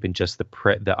upkeep, and just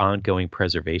the ongoing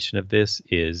preservation of this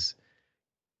is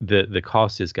the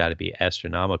cost has got to be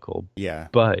astronomical. Yeah,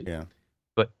 but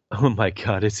oh my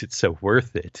God, is it so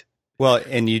worth it? Well,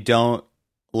 and you don't.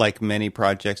 Like many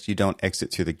projects, you don't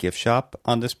exit through the gift shop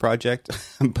on this project,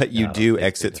 but you do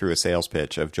exit through a sales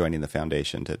pitch of joining the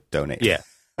foundation to donate. Yeah.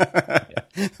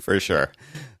 For sure.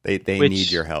 They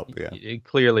need your help. Yeah.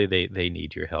 Clearly they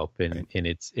need your help, and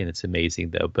it's amazing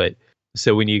though. But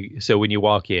so when you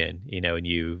walk in, and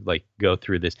you like go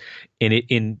through this,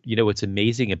 and what's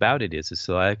amazing about it is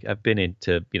so I've been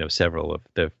into several of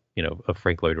the of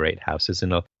Frank Lloyd Wright houses,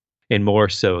 and more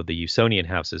so the Usonian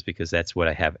houses, because that's what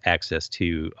I have access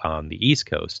to on the East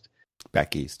Coast.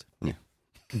 Back east. Yeah.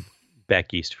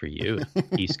 Back east for you,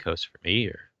 East Coast for me,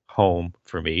 or home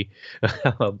for me,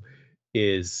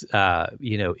 is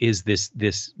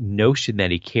this notion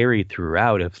that he carried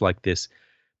throughout of like this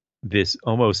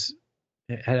almost,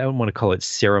 I don't want to call it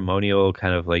ceremonial,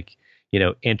 kind of like,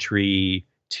 entry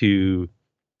to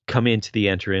come into the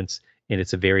entrance, and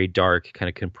it's a very dark kind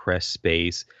of compressed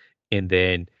space. And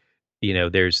then,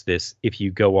 there's this, if you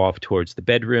go off towards the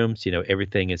bedrooms,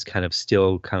 everything is kind of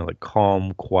still kind of like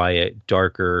calm, quiet,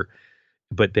 darker.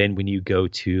 But then when you go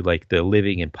to like the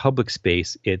living and public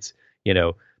space, it's,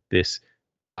 this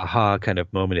aha kind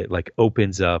of moment. It like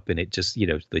opens up, and it just,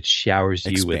 it showers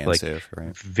you with like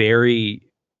very,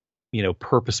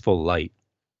 purposeful light.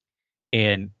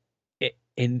 And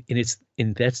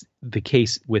that's the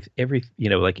case with every,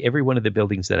 like every one of the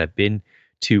buildings that I've been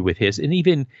to with his. And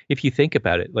even if you think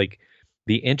about it, like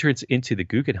the entrance into the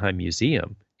Guggenheim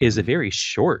Museum is a very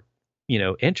short,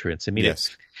 entrance. I mean,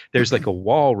 there's like a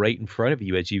wall right in front of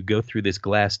you as you go through this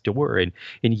glass door, and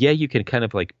you can kind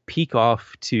of like peek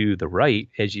off to the right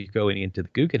as you go into the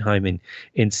Guggenheim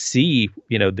and see,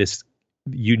 this,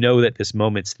 that this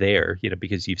moment's there,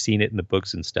 because you've seen it in the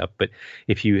books and stuff. But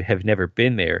if you have never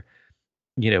been there,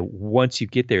 once you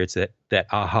get there, it's that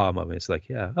aha moment. It's like,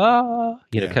 kind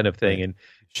of thing. Right. And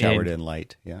showered in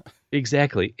light. Yeah,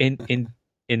 exactly.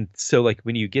 And so like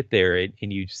when you get there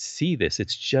and you see this,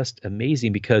 it's just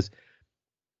amazing, because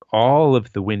all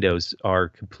of the windows are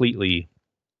completely,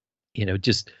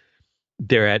 just,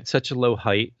 they're at such a low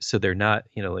height. So they're not,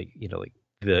 like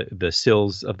the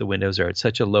sills of the windows are at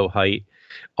such a low height.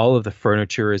 All of the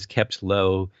furniture is kept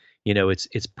low.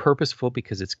 It's purposeful,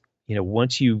 because it's,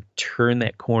 once you turn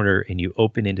that corner and you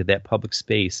open into that public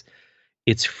space,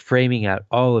 it's framing out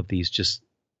all of these just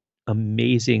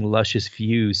amazing, luscious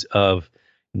views of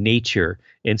nature.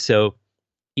 And so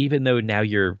even though now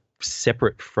you're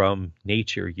separate from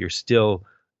nature, you're still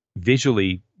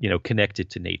visually, connected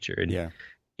to nature.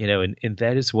 And, and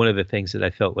that is one of the things that I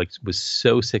felt like was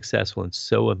so successful and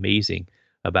so amazing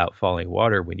about Falling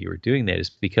Water when you were doing that, is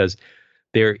because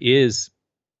there's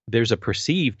a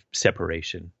perceived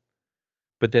separation,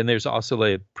 but then there's also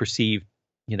a perceived,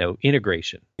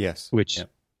 integration. Yes. Which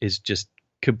is just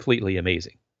completely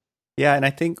amazing. Yeah. And I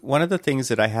think one of the things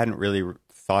that I hadn't really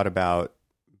thought about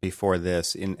before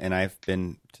this, and I've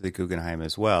been to the Guggenheim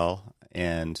as well,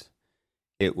 and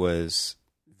it was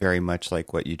very much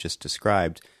like what you just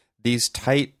described. These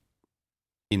tight,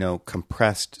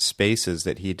 compressed spaces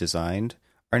that he designed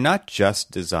are not just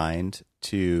designed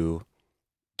to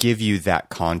give you that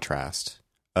contrast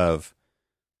of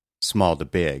small to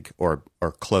big or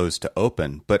closed to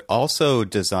open, but also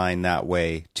designed that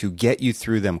way to get you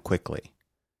through them quickly.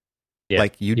 Yeah.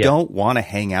 Like you don't want to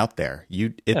hang out there.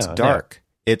 It's dark.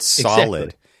 No. It's solid.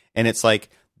 Exactly. And it's like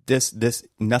this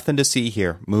nothing to see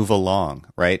here. Move along,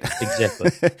 right? Exactly.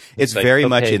 It's like, very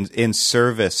much in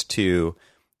service to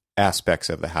aspects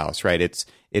of the house, right?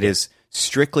 It is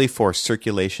strictly for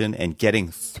circulation and getting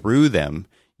through them.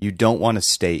 You don't want to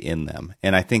stay in them.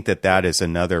 And I think that is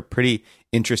another pretty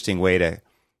interesting way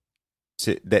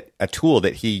that a tool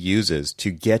that he uses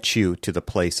to get you to the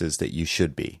places that you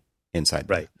should be inside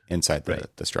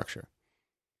the structure.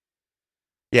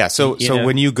 Yeah, so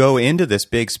when you go into this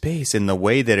big space and the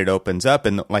way that it opens up,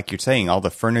 and like you're saying, all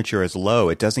the furniture is low,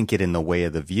 it doesn't get in the way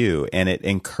of the view, and it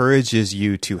encourages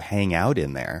you to hang out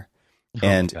in there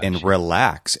and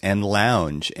relax and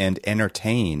lounge and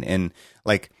entertain and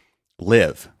like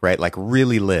live, right? Like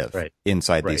really live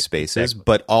inside these spaces,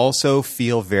 but also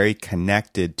feel very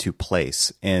connected to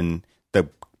place in the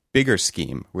bigger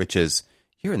scheme, which is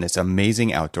you're in this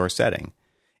amazing outdoor setting.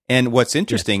 And what's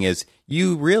interesting is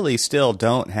you really still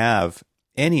don't have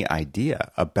any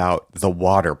idea about the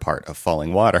water part of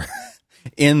Falling Water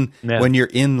when you're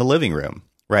in the living room,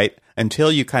 right?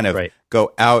 Until you kind of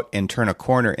go out and turn a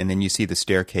corner and then you see the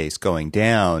staircase going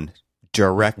down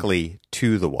directly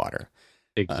to the water.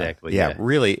 Exactly.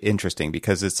 Really interesting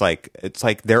because it's like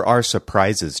there are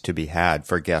surprises to be had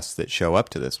for guests that show up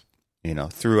to this,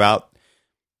 throughout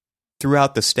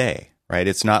the stay, right?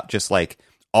 It's not just like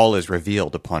all is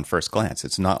revealed upon first glance.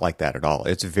 It's not like that at all.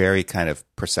 It's very kind of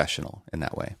processional in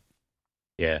that way.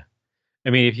 Yeah. I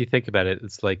mean, if you think about it,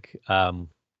 it's like,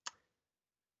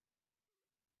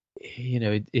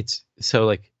 it's so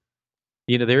like,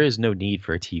 there is no need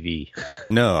for a TV.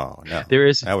 No. That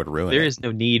would ruin it. There is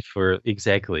no need for,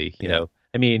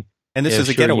 I mean. And this is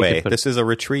a getaway. This is a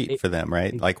retreat for them,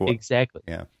 right? Like what? Exactly.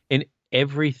 Yeah. And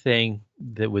everything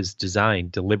that was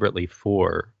designed deliberately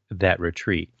for that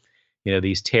retreat,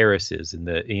 these terraces and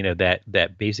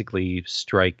that basically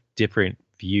strike different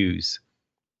views,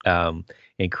 and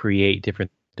create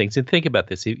different things. And think about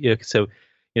this. So,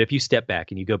 if you step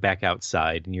back and you go back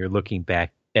outside and you're looking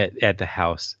back at the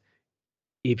house,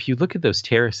 if you look at those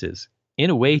terraces,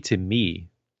 in a way, to me,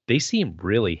 they seem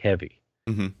really heavy.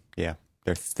 Mm-hmm. Yeah,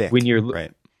 they're thick. When you're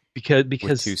right because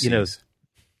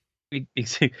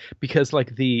because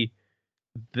like the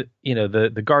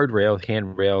guardrail,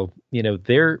 handrail,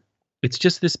 it's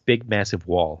just this big massive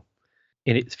wall,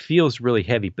 and it feels really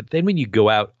heavy. But then when you go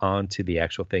out onto the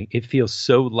actual thing, it feels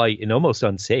so light and almost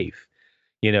unsafe.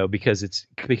 Because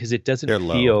it doesn't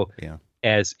feel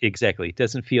as it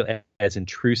doesn't feel as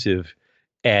intrusive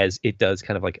as it does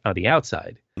kind of like on the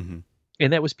outside. Mm-hmm.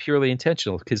 And that was purely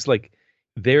intentional because like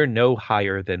they're no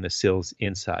higher than the sills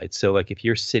inside. So like if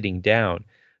you're sitting down,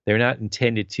 they're not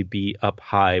intended to be up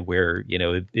high where,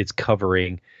 it's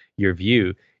covering your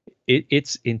view.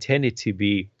 It's intended to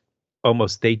be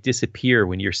almost, they disappear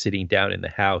when you're sitting down in the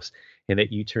house, and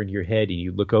that you turn your head and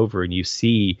you look over and you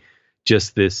see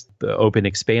just the open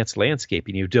expanse landscape,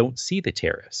 and you don't see the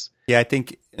terrace. Yeah, I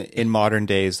think in modern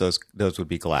days, those would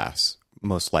be glass,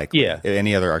 most likely. Yeah.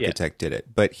 Any other architect did it.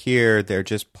 But here, they're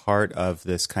just part of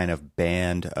this kind of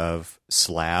band of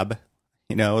slab,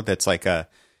 that's like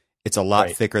it's a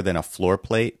lot thicker than a floor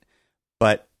plate.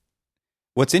 But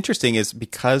what's interesting is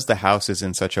because the house is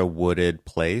in such a wooded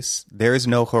place, there is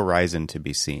no horizon to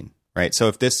be seen, right? So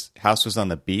if this house was on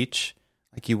the beach,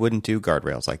 like you wouldn't do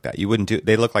guardrails like that.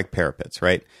 They look like parapets,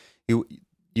 right?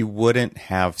 You wouldn't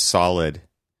have solid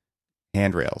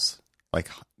handrails, like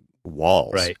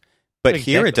walls. Right. But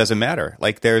here it doesn't matter.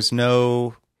 Like there's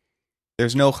no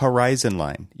horizon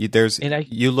line.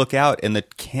 You look out and the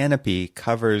canopy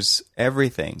covers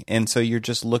everything. And so you're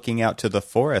just looking out to the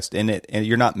forest and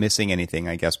you're not missing anything,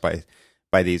 I guess, by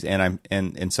these.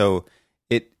 And so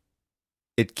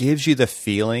it gives you the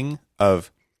feeling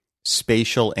of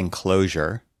spatial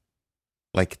enclosure.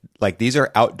 Like these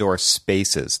are outdoor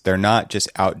spaces. They're not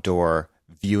just outdoor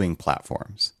viewing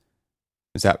platforms.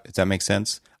 Does that make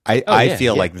sense? I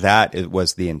feel like that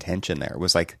was the intention there. It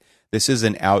was like, this is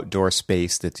an outdoor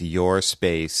space that's your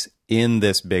space in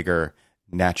this bigger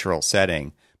natural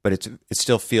setting, but it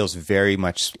still feels very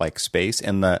much like space.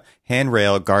 And the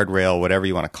handrail, guardrail, whatever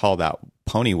you want to call that,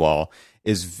 pony wall,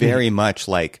 is very much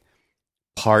like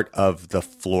part of the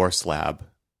floor slab,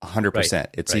 100%.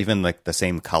 It's even like the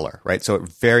same color, right? So it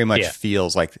very much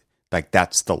feels like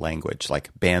that's the language, like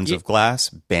bands of glass,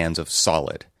 bands of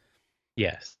solid.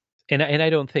 Yes. And I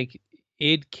don't think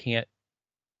it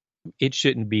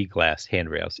shouldn't be glass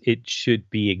handrails. It should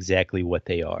be exactly what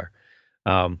they are.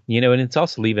 And it's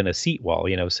also leaving a seat wall,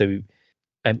 so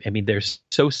I mean, they're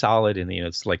so solid, and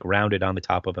it's like rounded on the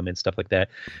top of them and stuff like that.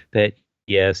 That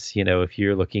yes, if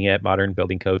you're looking at modern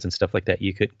building codes and stuff like that,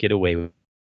 you could get away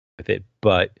with it.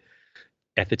 But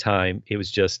at the time, it was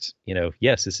just,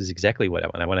 yes, this is exactly what I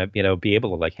want. I want to, be able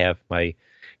to like have my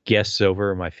guests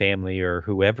over, my family or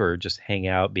whoever, just hang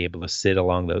out, be able to sit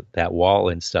along that wall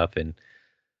and stuff, and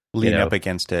lean up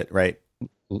against it, right?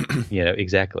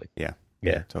 Exactly.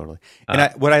 Yeah, totally.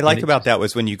 And what I like about that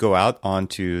was when you go out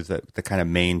onto the kind of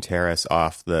main terrace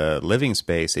off the living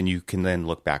space, and you can then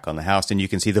look back on the house, and you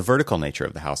can see the vertical nature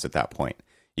of the house at that point.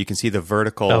 You can see the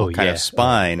vertical of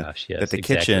spine that the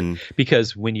kitchen.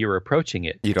 Because when you're approaching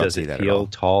it, you don't does see it that feel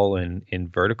tall and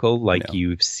vertical like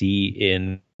you see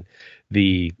in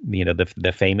the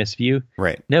the famous view?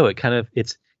 Right. No, it's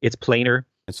planar.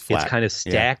 It's flat. It's kind of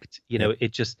stacked.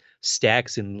 It just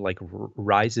stacks and like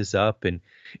rises up, and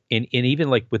even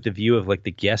like with the view of like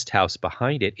the guest house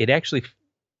behind it, it actually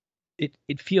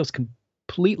it feels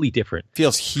completely different.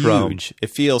 Feels huge. It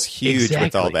feels huge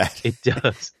with all that. It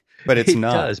does. But it's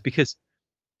not. It does because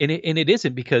it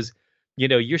isn't because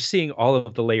you're seeing all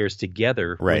of the layers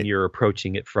together when you're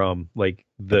approaching it from like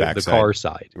the car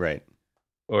side, right,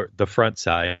 or the front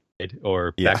side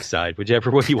or back side, whichever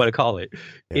one you want to call it.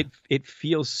 Yeah. It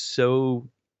feels so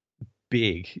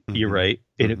big. You're right,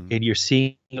 and you're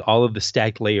seeing all of the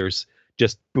stacked layers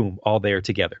just boom all there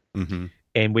together.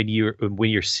 And when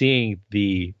you're seeing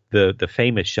the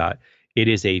famous shot, it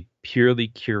is a purely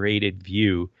curated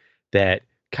view that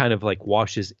kind of like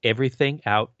washes everything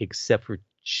out except for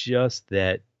just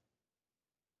that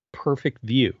perfect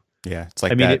view. Yeah, it's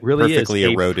like it really perfectly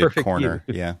is eroded corner.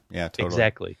 Yeah, totally.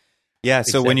 Exactly. Yeah,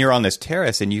 so when you're on this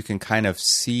terrace and you can kind of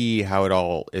see how it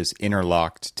all is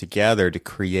interlocked together to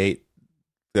create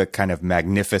the kind of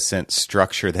magnificent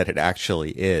structure that it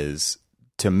actually is,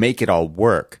 to make it all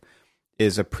work,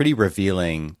 is a pretty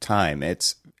revealing time.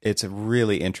 It's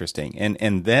really interesting.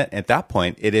 And then at that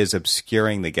point, it is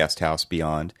obscuring the guest house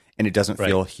beyond, and it doesn't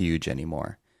feel huge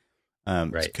anymore.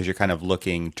 Because you're kind of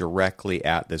looking directly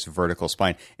at this vertical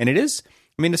spine. And it is,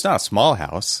 I mean, it's not a small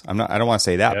house. I don't want to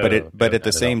say that, but at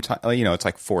the same time, it's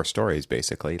like 4 stories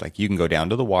basically. Like you can go down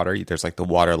to the water. There's like the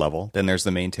water level, then there's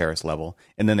the main terrace level,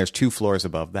 and then there's 2 floors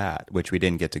above that, which we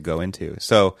didn't get to go into.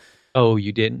 So, oh,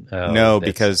 you didn't? No,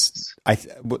 because at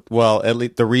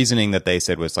least the reasoning that they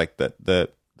said was like the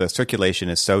circulation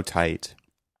is so tight.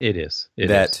 It is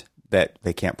that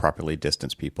they can't properly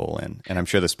distance people, and I'm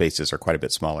sure the spaces are quite a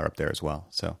bit smaller up there as well.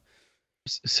 So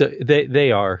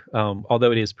they are,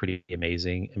 although it is pretty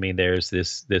amazing. I mean, there's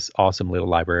this awesome little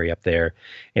library up there,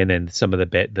 and then some of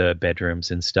the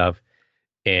bedrooms and stuff.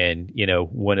 And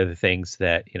one of the things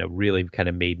that really kind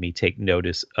of made me take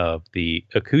notice of the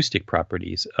acoustic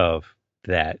properties of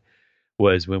that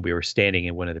was when we were standing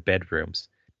in one of the bedrooms,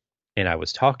 and I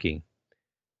was talking,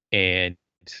 and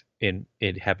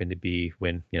it happened to be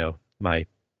when my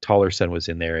taller son was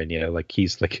in there, and like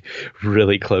he's like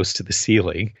really close to the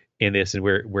ceiling in this, and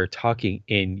we're talking,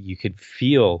 and you could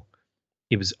feel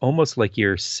it was almost like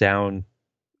your sound.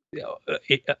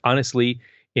 Honestly,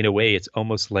 in a way, it's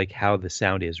almost like how the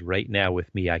sound is right now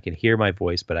with me. I can hear my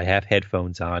voice, but I have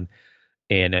headphones on,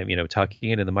 and I'm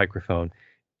talking into the microphone,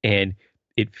 and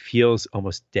it feels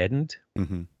almost deadened.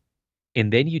 Mm-hmm.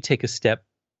 And then you take a step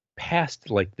past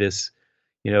like this,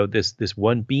 this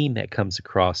one beam that comes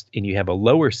across, and you have a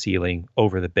lower ceiling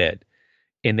over the bed.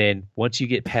 And then once you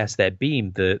get past that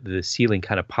beam, the ceiling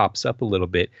kind of pops up a little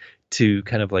bit to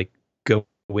kind of like go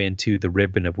into the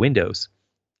ribbon of windows.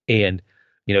 And,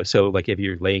 so like if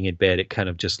you're laying in bed, it kind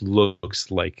of just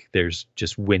looks like there's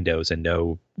just windows and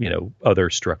no, other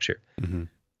structure. Mm-hmm.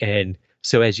 And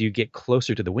so as you get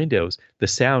closer to the windows, the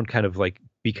sound kind of like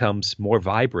becomes more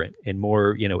vibrant and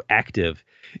more, active.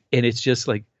 And it's just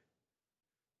like,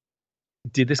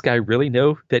 did this guy really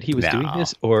know that he was doing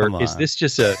this? Or is this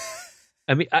just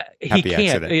he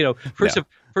can't, accident.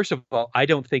 First of all, I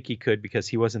don't think he could because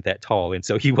he wasn't that tall. And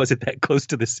so he wasn't that close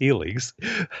to the ceilings.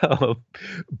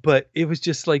 But it was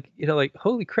just like, like,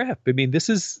 holy crap. I mean, this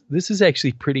is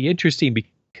actually pretty interesting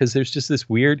because there's just this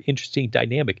weird, interesting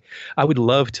dynamic. I would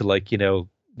love to like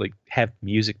have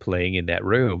music playing in that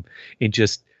room and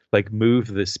just like move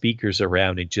the speakers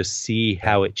around and just see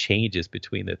how it changes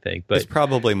between the thing. But it's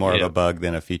probably more of a bug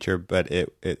than a feature, but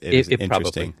it is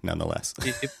interesting nonetheless.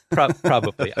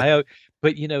 Probably.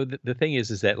 But the thing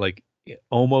is that like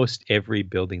almost every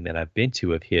building that I've been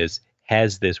to of his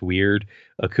has this weird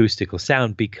acoustical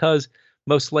sound because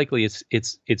most likely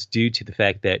it's due to the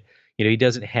fact that he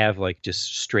doesn't have like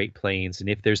just straight planes. And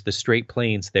if there's the straight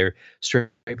planes, they're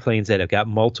straight planes that have got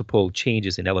multiple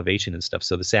changes in elevation and stuff.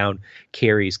 So the sound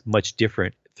carries much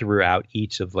different throughout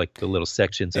each of like the little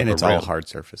sections. And of it's a room. all hard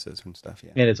surfaces and stuff.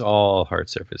 Yeah. And it's all hard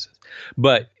surfaces.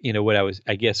 But, what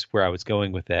I guess where I was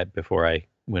going with that before I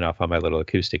went off on my little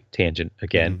acoustic tangent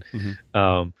again,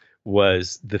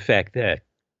 was the fact that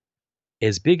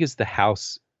as big as the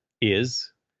house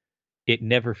is, it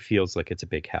never feels like it's a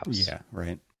big house. Yeah,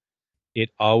 right. It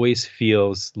always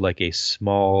feels like a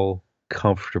small,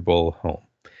 comfortable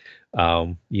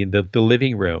home. The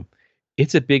living room,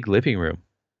 it's a big living room,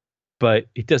 but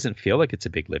it doesn't feel like it's a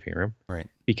big living room. Right.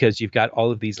 Because you've got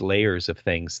all of these layers of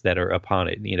things that are upon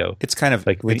it. It's kind of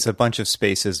like it's a bunch of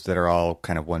spaces that are all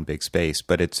kind of one big space,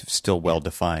 but it's still well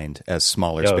defined as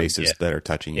smaller spaces that are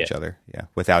touching each other. Yeah.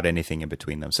 Without anything in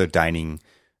between them. So dining,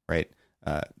 right?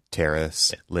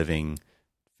 Terrace, living,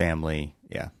 family.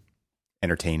 Yeah.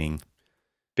 Entertaining.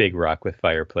 Big rock with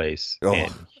fireplace.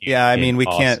 Yeah. I mean, we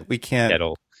can't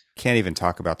kettle. Can't even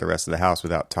talk about the rest of the house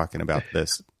without talking about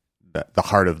this, the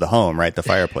heart of the home, right? The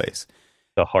fireplace.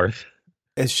 The hearth.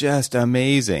 It's just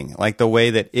amazing. Like the way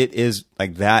that it is,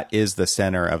 like that is the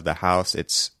center of the house.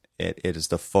 It is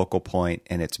the focal point,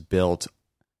 and it's built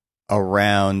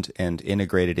around and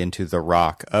integrated into the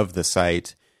rock of the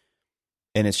site.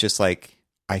 And it's just like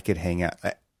I could hang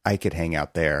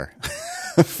out there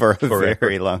for a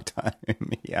very long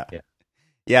time.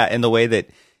 Yeah. And the way that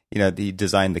he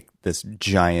designed this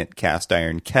giant cast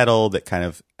iron kettle that kind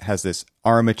of has this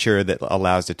armature that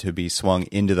allows it to be swung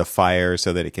into the fire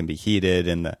so that it can be heated,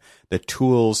 and the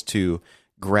tools to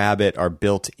grab it are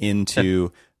built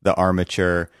into the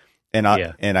armature. And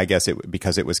I guess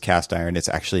because it was cast iron, it's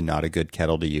actually not a good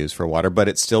kettle to use for water, but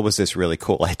it still was this really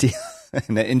cool idea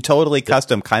and totally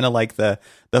custom, kind of like the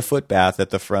foot bath at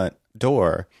the front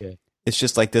door. Yeah. It's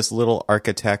just like this little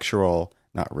architectural,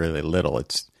 not really little.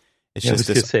 It's just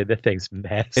this. Say that thing's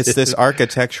massive. It's this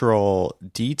architectural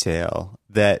detail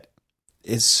that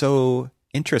is so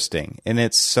interesting, and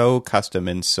it's so custom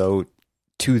and so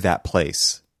to that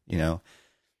place.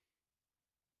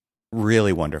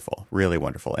 Really wonderful, really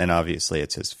wonderful. And obviously,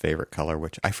 it's his favorite color,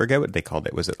 which I forget what they called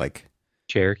it. Was it like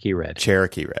Cherokee red?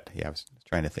 Cherokee red. Yeah, I was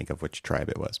trying to think of which tribe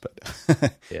it was, but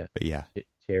yeah,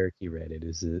 Cherokee red.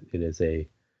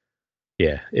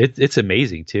 It's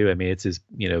amazing too. I mean, it's this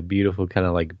beautiful kind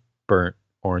of like burnt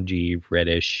orangey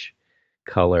reddish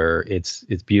color. It's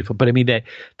beautiful. But I mean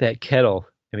that kettle,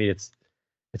 I mean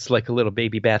it's like a little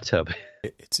baby bathtub.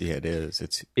 It is.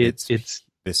 It's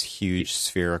this huge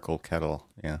spherical kettle.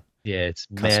 Yeah. Yeah, it's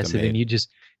massive. And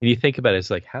you think about it, it's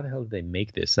like, how the hell did they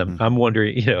make this? I'm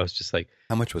wondering, it's just like,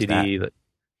 how much was that?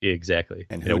 Exactly.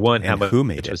 And who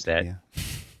made it? Was that? Yeah.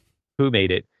 Who made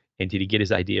it? And did he get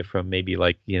his idea from maybe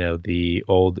like, the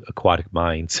old aquatic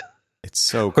mines? It's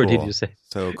so cool. Or did you say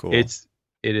so cool? It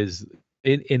is.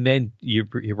 And then you're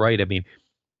right. I mean,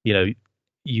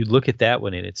 you look at that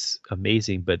one and it's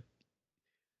amazing, but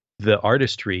the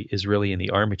artistry is really in the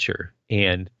armature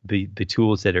and the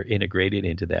tools that are integrated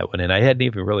into that one. And I hadn't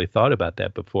even really thought about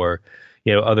that before,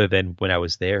 other than when I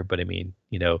was there. But I mean,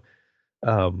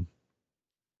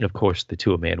 of course the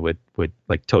tool man would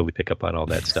like totally pick up on all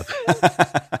that stuff.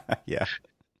 Yeah.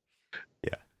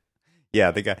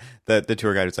 The guy, the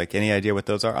tour guide was like, any idea what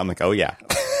those are? I'm like, oh yeah.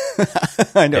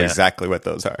 I know exactly what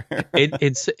those are.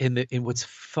 and what's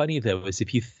funny though, is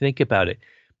if you think about it,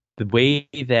 the way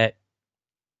that,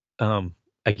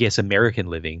 I guess American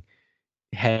living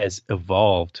has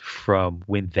evolved from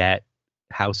when that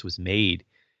house was made,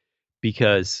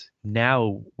 because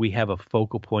now we have a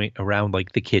focal point around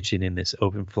like the kitchen and this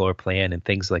open floor plan and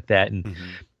things like that. And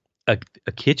a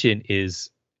kitchen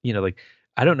is, like,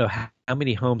 I don't know how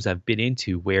many homes I've been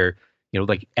into where,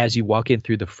 like as you walk in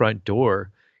through the front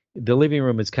door, the living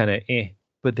room is kind of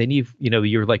but then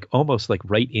you're like almost like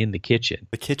right in the kitchen.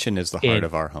 The kitchen is the heart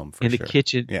of our home, for sure. And the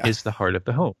kitchen is the heart of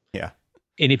the home. Yeah.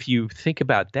 And if you think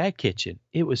about that kitchen,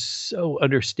 it was so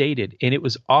understated and it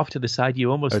was off to the side.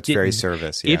 You almost it's very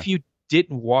service. Yeah. If you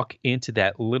didn't walk into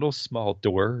that little small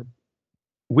door,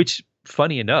 which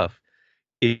funny enough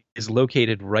is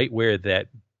located right where that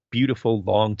beautiful,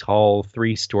 long, tall,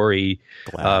 3-story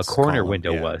corner column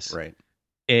window was. Right.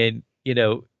 And,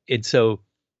 and so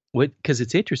because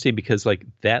it's interesting because like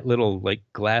that little like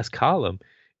glass column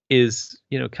is,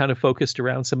 kind of focused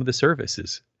around some of the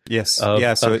services. Yes. So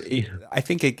I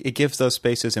think it gives those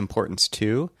spaces importance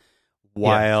too,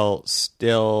 while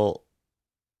still,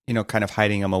 kind of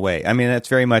hiding them away. I mean, that's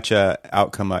very much a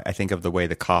outcome, I think, of the way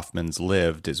the Kaufmans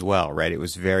lived as well, right? It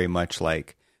was very much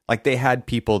like they had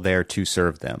people there to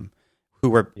serve them who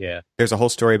were Yeah. there's a whole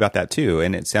story about that too,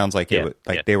 and it sounds like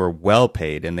they were well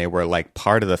paid and they were like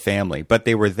part of the family, but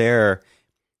they were there.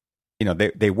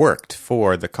 They worked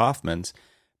for the Kaufmans,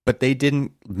 but they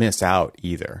didn't miss out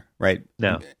either, right?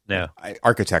 No.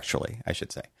 Architecturally, I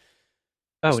should say.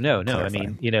 Oh, no. I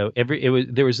mean,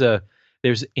 there's an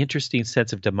interesting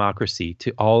sense of democracy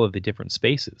to all of the different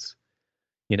spaces.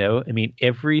 I mean,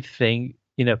 everything,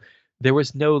 there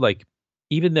was no like,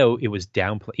 even though it was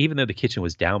downplayed, even though the kitchen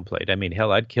was downplayed, I mean,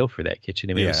 hell, I'd kill for that kitchen.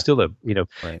 I mean, it was still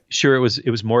right. Sure, it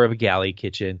was more of a galley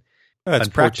kitchen. Oh, it's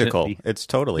practical. It's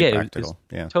totally practical.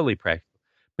 Totally practical.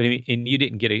 But I mean, and you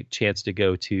didn't get a chance to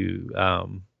go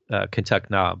to Kentuck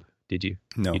Knob, did you?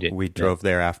 No, we drove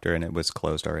there after, and it was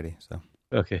closed already. So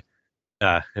okay.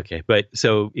 Okay. But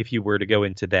so if you were to go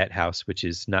into that house, which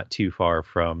is not too far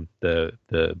from the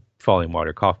Falling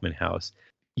Water Kaufman house,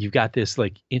 you've got this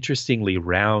like interestingly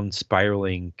round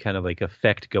spiraling kind of like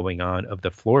effect going on of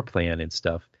the floor plan and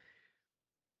stuff.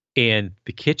 And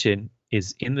the kitchen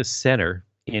is in the center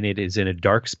and it is in a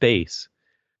dark space,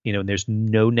 and there's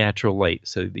no natural light.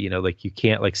 So, like you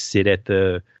can't like sit at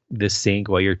the sink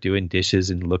while you're doing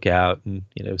dishes and look out and,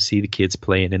 see the kids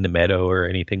playing in the meadow or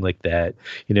anything like that.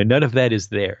 None of that is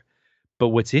there. But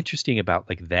what's interesting about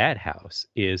like that house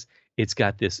is it's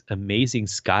got this amazing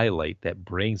skylight that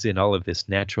brings in all of this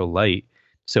natural light.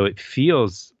 So it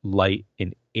feels light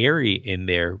and airy in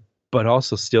there, but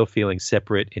also still feeling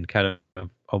separate and kind of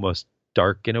almost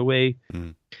dark in a way.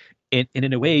 Mm. And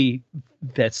in a way,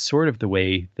 that's sort of the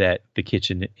way that the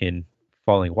kitchen in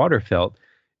Falling Water felt,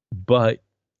 but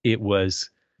it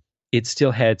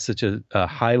still had such a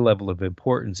high level of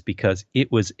importance because it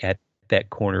was at that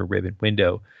corner ribbon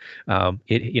window. And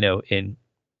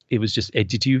it was just,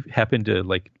 did you happen to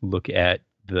like look at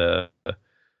the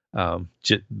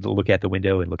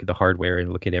window and look at the hardware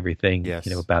and look at everything, yes.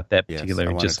 About that particular,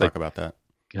 I want to talk about that.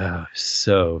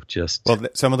 So just, well,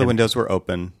 some of the windows were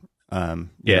open.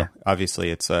 Obviously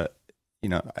it's I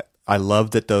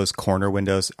love that those corner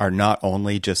windows are not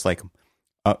only just like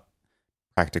a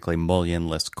practically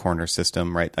mullion-less corner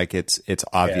system, right? Like it's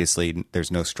obviously there's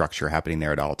no structure happening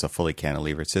there at all. It's a fully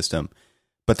cantilevered system,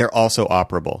 but they're also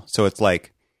operable. So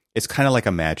it's kind of like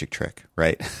a magic trick,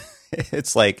 right?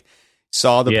 It's like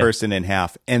saw the person in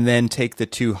half and then take the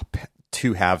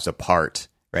two halves apart,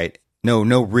 right?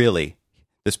 No, really.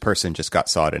 This person just got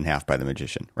sawed in half by the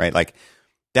magician, right? Like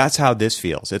that's how this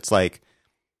feels. It's like,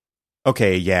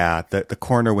 okay, yeah, the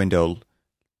corner window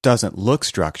doesn't look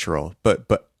structural, but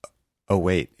oh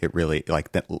wait, it really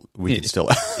like that we can still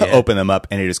open them up,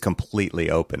 and it is completely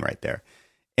open right there.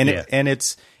 And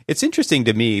it's interesting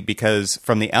to me because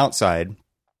from the outside,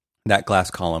 that glass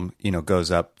column,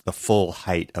 goes up the full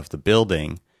height of the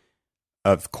building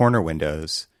of corner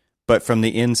windows, but from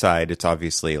the inside, it's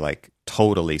obviously like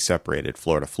totally separated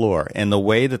floor to floor. And the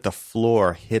way that the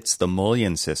floor hits the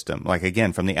mullion system, like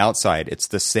again, from the outside, it's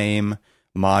the same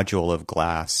module of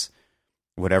glass,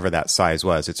 whatever that size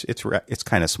was. It's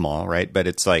kind of small, right? But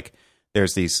it's like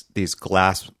there's these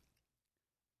glass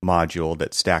module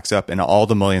that stacks up and all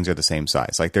the mullions are the same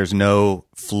size. Like there's no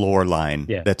floor line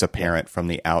that's apparent from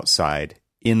the outside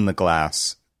in the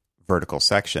glass vertical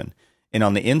section. And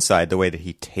on the inside, the way that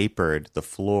he tapered the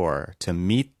floor to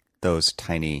meet those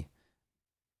tiny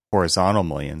horizontal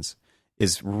mullions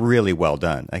is really well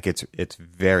done. Like it's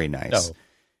very nice. Oh.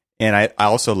 And I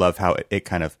also love how it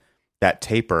kind of, that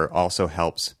taper also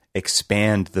helps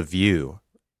expand the view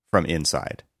from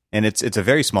inside. And it's a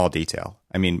very small detail.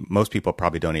 I mean, most people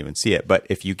probably don't even see it, but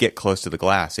if you get close to the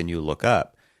glass and you look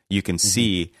up, you can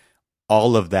see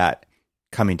all of that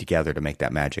coming together to make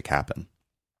that magic happen.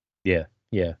 Yeah.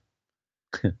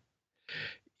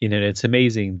 It's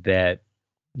amazing that,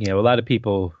 a lot of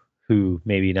people who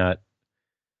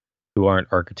who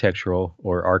aren't architectural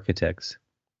or architects,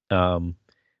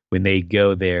 when they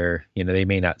go there, they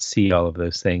may not see all of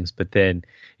those things. But then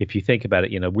if you think about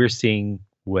it, we're seeing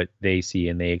what they see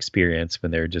and they experience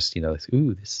when they're just, like,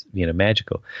 ooh, this,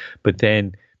 magical. But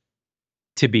then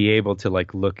to be able to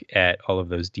like look at all of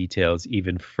those details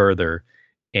even further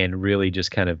and really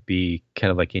just kind of be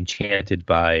kind of like enchanted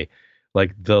by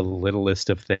like the littlest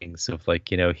of things of like,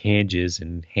 hinges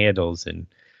and handles and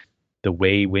the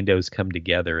way windows come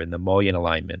together and the mullion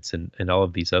alignments and all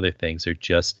of these other things are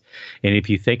just, and if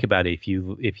you think about it,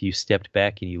 if you stepped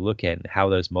back and you look at how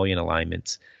those mullion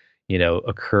alignments,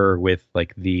 occur with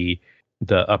like the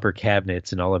upper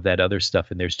cabinets and all of that other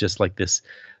stuff. And there's just like this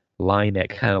line that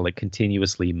kind of like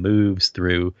continuously moves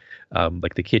through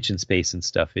like the kitchen space and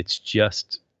stuff. It's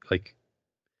just like,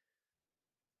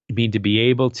 I mean, to be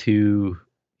able to,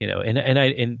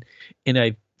 and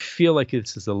I feel like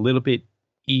this is a little bit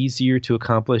easier to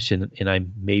accomplish, and I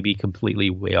may be completely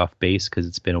way off base because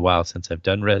it's been a while since I've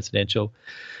done residential.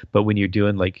 But when you're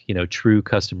doing like, true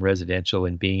custom residential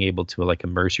and being able to like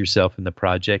immerse yourself in the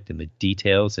project and the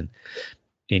details and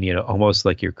almost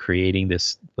like you're creating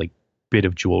this like bit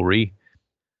of jewelry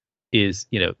is,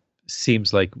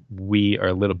 seems like we are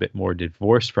a little bit more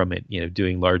divorced from it,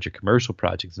 doing larger commercial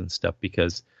projects and stuff,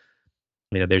 because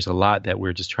there's a lot that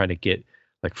we're just trying to get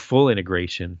like full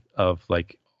integration of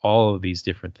like all of these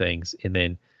different things, and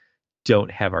then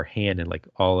don't have our hand in like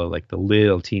all of like the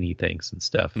little teeny things and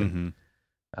stuff. And,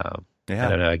 Yeah. I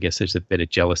don't know. I guess there's a bit of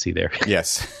jealousy there.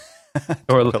 Yes.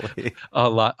 Or Totally. a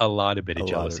lot of bit of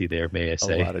jealousy there, may I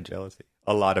say? A lot of jealousy.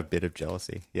 A lot of bit of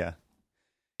jealousy. Yeah.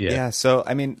 Yeah. Yeah. So,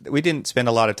 I mean, we didn't spend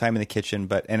a lot of time in the kitchen,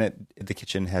 the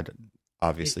kitchen had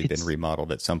obviously been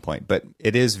remodeled at some point, but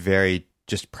it is very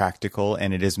just practical,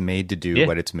 and it is made to do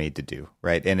what it's made to do.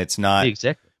 Right. And it's not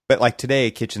exactly. But like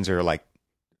today, kitchens are like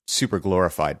super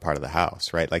glorified part of the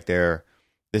house, right? Like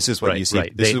this is what you see.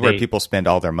 Right. This is where people spend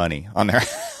all their money on their,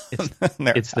 house.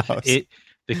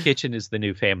 The kitchen is the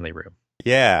new family room.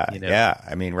 Yeah. Yeah.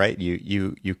 I mean, right.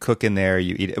 You cook in there,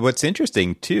 you eat. What's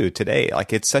interesting too today,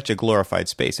 like it's such a glorified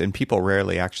space, and people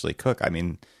rarely actually cook. I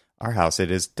mean, our house,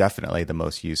 it is definitely the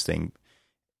most used thing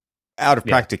out of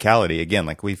practicality. Again,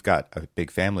 like we've got a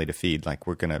big family to feed. Like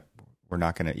we're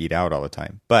not going to eat out all the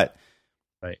time, but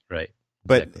Right.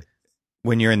 But exactly.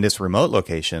 when you're in this remote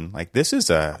location, like this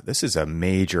is a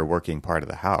major working part of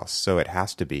the house. So it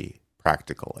has to be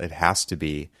practical. It has to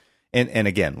be, and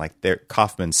again, like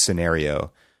Kaufman's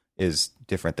scenario is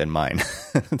different than mine.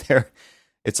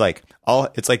 It's like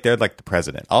they're like the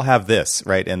president. I'll have this,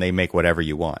 right? And they make whatever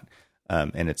you want.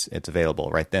 And it's available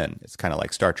right then. It's kind of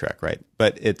like Star Trek, right?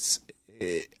 But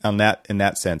in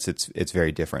that sense, it's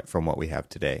very different from what we have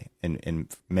today in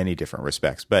many different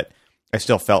respects. But I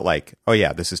still felt like, oh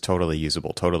yeah, this is totally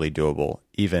usable, totally doable,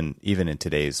 even in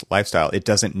today's lifestyle. It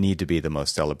doesn't need to be the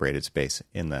most celebrated space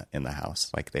in the house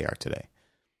like they are today.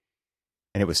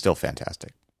 And it was still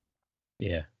fantastic.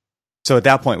 Yeah. So at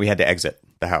that point we had to exit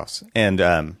the house.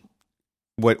 And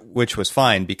which was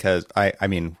fine because I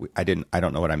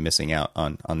don't know what I'm missing out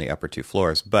on the upper two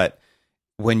floors, but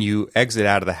when you exit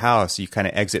out of the house, you kind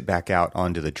of exit back out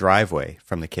onto the driveway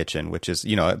from the kitchen, which is,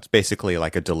 it's basically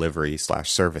like a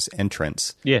delivery/service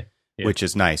entrance. Yeah. Which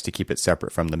is nice to keep it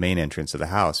separate from the main entrance of the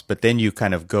house. But then you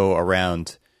kind of go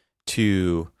around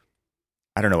to,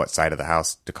 I don't know what side of the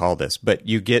house to call this, but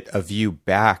you get a view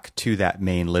back to that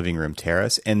main living room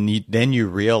terrace. And then you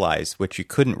realize, which you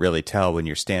couldn't really tell when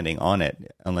you're standing on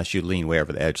it, unless you lean way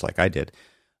over the edge like I did,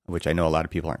 which I know a lot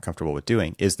of people aren't comfortable with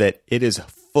doing, is that it is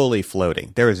fully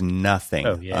floating. There is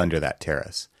nothing under that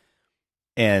terrace.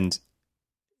 And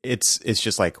it's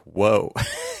just like, whoa.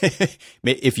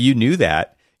 If you knew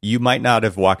that, you might not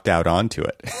have walked out onto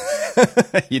it.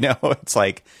 It's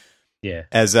like,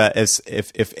 as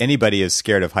if anybody is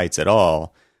scared of heights at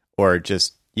all, or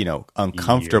just,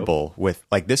 uncomfortable with,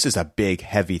 like, this is a big,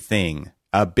 heavy thing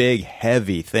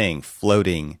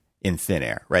floating in thin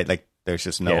air, right? Like, there's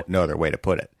just no other way to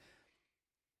put it.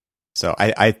 So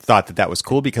I thought that was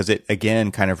cool because it,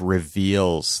 again, kind of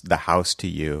reveals the house to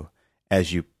you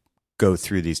as you go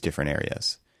through these different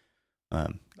areas.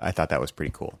 I thought that was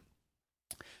pretty cool.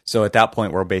 So at that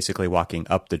point, we're basically walking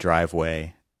up the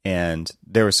driveway, and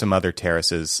there were some other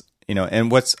terraces,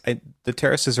 and the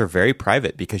terraces are very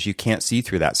private because you can't see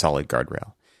through that solid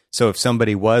guardrail. So if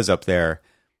somebody was up there,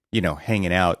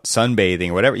 hanging out, sunbathing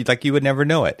or whatever, like you would never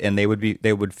know it, and they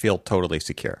would feel totally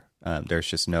secure. There's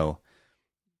just no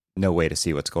way to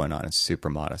see what's going on. It's super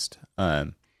modest.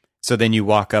 So then you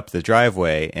walk up the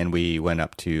driveway, and we went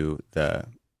up to I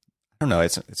don't know,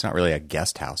 it's not really a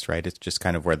guest house, right? It's just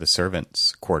kind of where the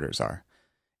servants' quarters are,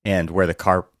 and where the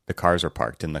cars are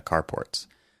parked in the carports,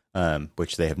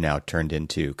 which they have now turned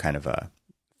into kind of a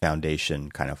foundation,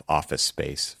 kind of office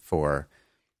space for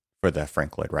the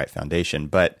Frank Lloyd Wright Foundation.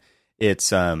 But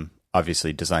it's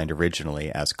obviously designed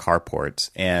originally as carports.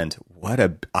 And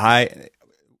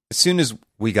as soon as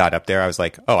we got up there, I was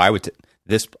like, oh, I would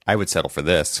settle for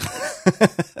this.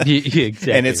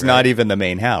 Exactly. And it's not even the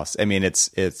main house. I mean, it's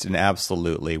an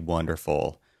absolutely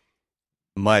wonderful,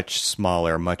 much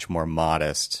smaller, much more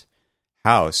modest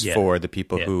house for the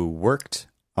people who worked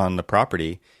on the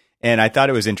property. And I thought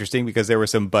it was interesting because there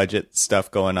was some budget stuff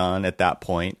going on at that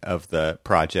point of the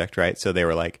project, right? So they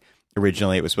were like,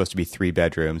 originally it was supposed to be 3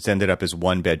 bedrooms, ended up as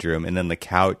 1 bedroom, and then the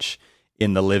couch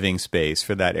in the living space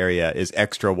for that area is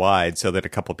extra wide so that a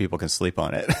couple people can sleep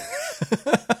on it.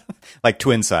 Like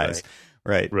twin size,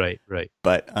 right? Right.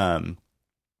 But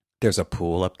there's a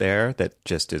pool up there that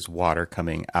just is water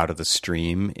coming out of the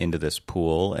stream into this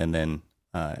pool, and then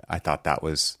I thought that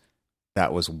was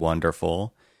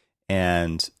wonderful.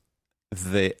 And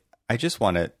I just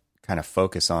want to kind of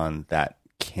focus on that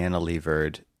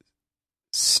cantilevered,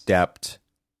 stepped,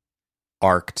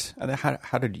 arced.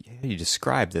 How do you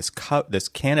describe this this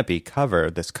canopy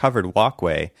cover, this covered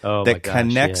walkway that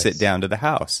connects it down to the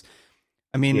house?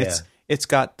 I mean, it's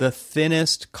got the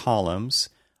thinnest columns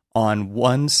on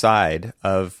one side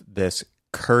of this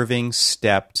curving,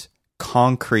 stepped,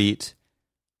 concrete,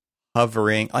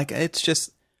 hovering. Like, it's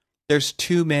just, there's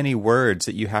too many words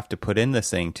that you have to put in this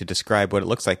thing to describe what it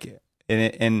looks like.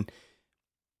 And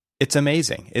it's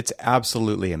amazing. It's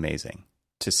absolutely amazing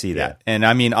to see that. And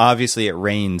I mean, obviously it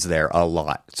rains there a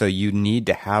lot, so you need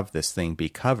to have this thing be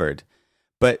covered.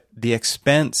 But the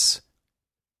expense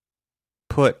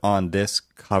put on this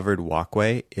covered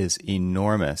walkway is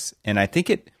enormous, and I think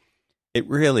it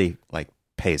really like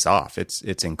pays off.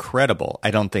 It's incredible.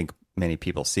 I don't think many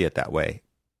people see it that way,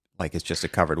 like it's just a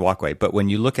covered walkway. But when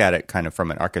you look at it kind of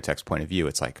from an architect's point of view,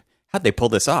 it's like, how'd they pull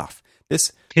this off?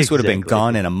 This would have been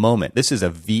gone in a moment. This is a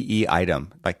VE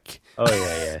item. Like,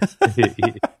 I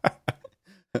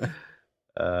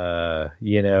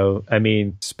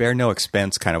mean, spare no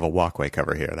expense kind of a walkway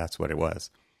cover here. That's what it was.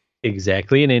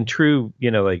 Exactly. And in true,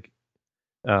 like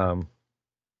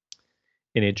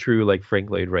Frank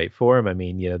Lloyd Wright form, I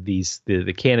mean,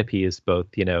 the canopy is both,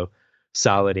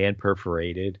 solid and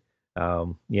perforated,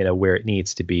 where it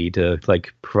needs to be to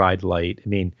like provide light. I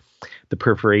mean, the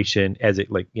perforation as it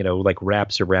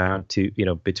wraps around to,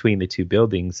 between the two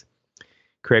buildings.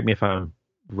 Correct me if I'm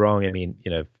wrong. I mean,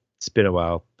 it's been a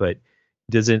while, but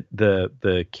doesn't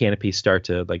the canopy start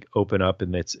to like open up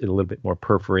and it's a little bit more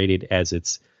perforated as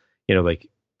it's, like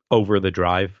over the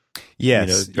drive?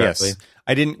 Yes. Yes.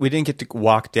 We didn't get to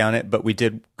walk down it, but we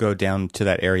did go down to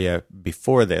that area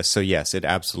before this. So yes, it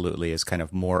absolutely is kind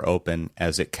of more open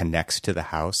as it connects to the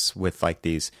house with like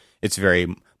these, it's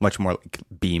very much more like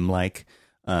beam-like,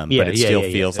 but it still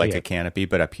feels like a canopy.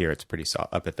 But up here, it's pretty solid.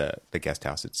 Up at the guest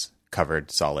house, it's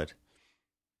covered solid.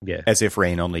 Yeah. As if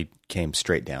rain only came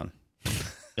straight down.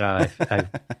 I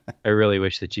really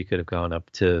wish that you could have gone up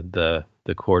to the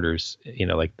quarters,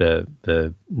 like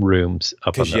the rooms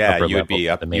up on the upper level.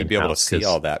 You'd be able to see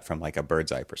all that from like a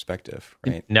bird's eye perspective,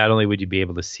 right? Not only would you be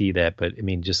able to see that, but I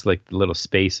mean, just like the little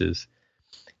spaces,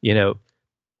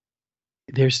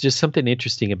 there's just something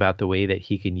interesting about the way that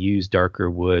he can use darker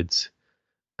woods,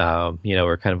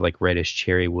 or kind of like reddish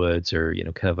cherry woods, or,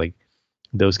 kind of like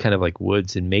those kind of like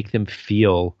woods, and make them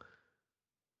feel,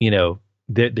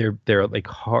 they're like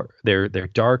hard, they're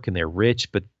dark and they're rich,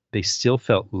 but they still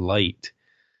felt light,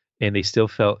 and they still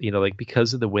felt, like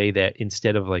because of the way that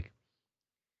instead of like,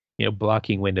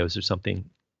 blocking windows or something,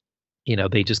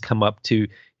 they just come up to,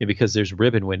 because there's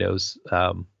ribbon windows,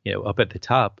 up at the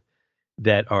top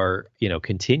that are,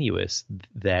 continuous,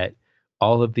 that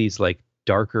all of these like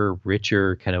darker,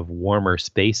 richer, kind of warmer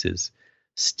spaces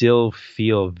still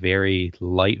feel very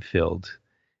light filled.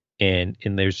 And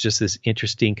there's just this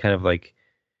interesting kind of like,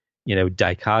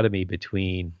 dichotomy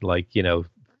between like,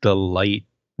 the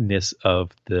lightness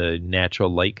of the natural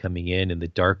light coming in and the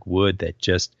dark wood that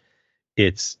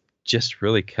it's just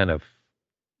really kind of,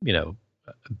 a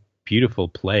beautiful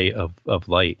play of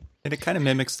light. And it kind of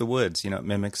mimics the woods, it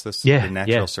mimics the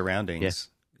natural surroundings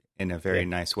in a very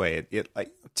nice way. It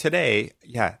like today,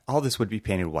 all this would be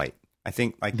painted white. I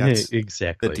think like that's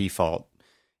exactly the default.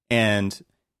 And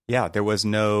there was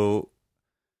no,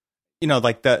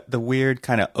 like the weird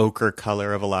kind of ochre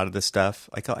color of a lot of the stuff.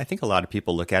 Like I think a lot of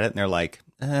people look at it and they're like,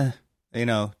 I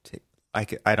don't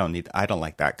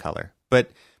like that color.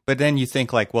 But then you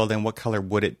think like, well, then what color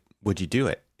would you do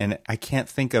it? And I can't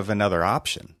think of another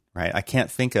option, right? I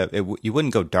can't think of it. You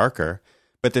wouldn't go darker,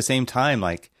 but at the same time,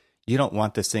 like you don't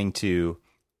want this thing to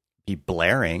be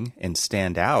blaring and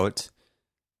stand out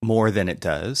more than it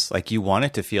does. Like you want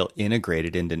it to feel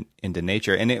integrated into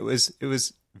nature. And it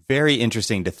was very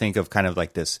interesting to think of kind of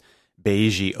like this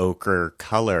beigey ochre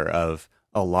color of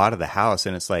a lot of the house.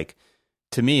 And it's like,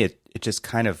 to me, it just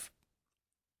kind of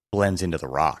blends into the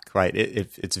rock, right?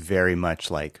 It's very much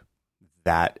like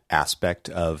that aspect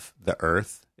of the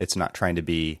earth. It's not trying to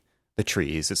be the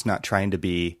trees. It's not trying to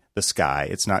be the sky.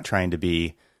 It's not trying to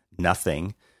be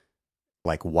nothing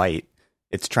like white.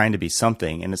 It's trying to be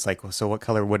something. And it's like, well, so what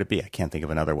color would it be? I can't think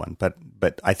of another one.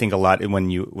 But I think a lot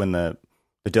when the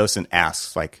docent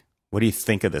asks, like, what do you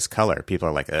think of this color? People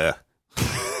are like, ugh.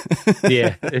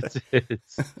 Yeah. It's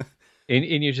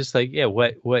and you're just like, yeah,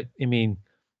 what, I mean,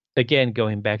 again,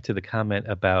 going back to the comment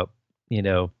about,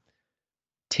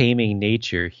 taming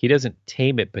nature, he doesn't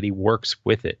tame it, but he works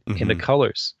with it. Mm-hmm. And the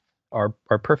colors are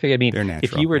perfect. I mean, they're natural,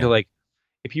 if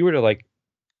you were to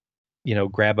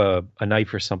grab a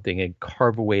knife or something and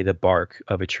carve away the bark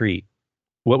of a tree,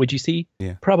 what would you see?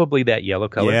 Yeah. Probably that yellow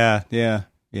color.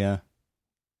 Yeah.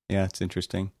 It's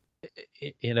interesting.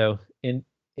 And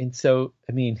so,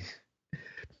 I mean,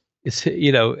 it's,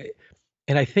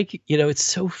 and I think, it's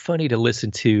so funny to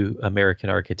listen to American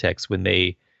architects when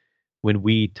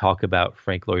we talk about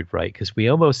Frank Lloyd Wright, because we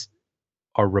almost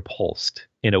are repulsed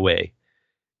in a way,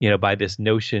 by this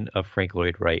notion of Frank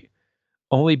Lloyd Wright,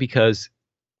 only because,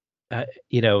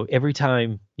 every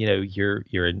time,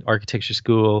 you're in architecture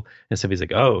school and somebody's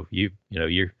like, oh, you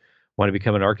want to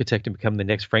become an architect and become the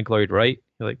next Frank Lloyd Wright.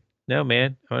 You're like, no,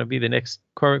 man, I want to be the next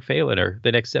Cormac Phelan or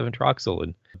the next Evan Troxel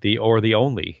and the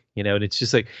only, and it's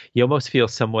just like, you almost feel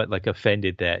somewhat like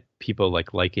offended that people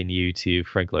like liken you to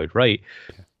Frank Lloyd Wright.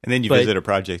 And then you visit a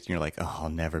project and you're like, oh, I'll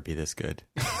never be this good.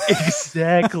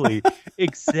 Exactly.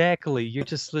 You're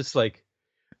just like,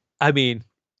 I mean,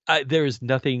 there is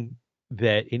nothing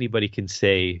that anybody can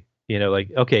say, like,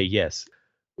 okay, yes.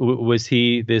 Was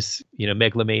he this,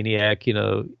 megalomaniac,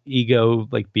 ego,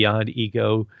 like beyond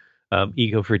ego,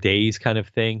 ego for days kind of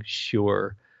thing?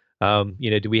 Sure.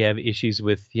 Do we have issues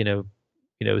with,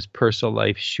 his personal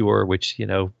life? Sure. Which,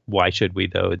 why should we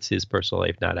though? It's his personal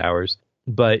life, not ours.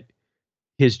 But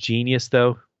his genius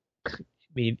though, I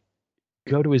mean,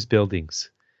 go to his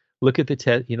buildings. Look at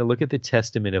the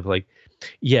testament of like,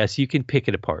 yes, you can pick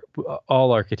it apart.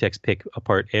 All architects pick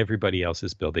apart everybody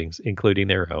else's buildings, including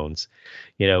their own.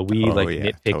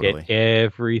 Nitpick totally. at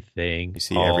everything. You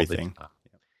see everything.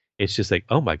 It's just like,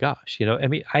 oh my gosh, I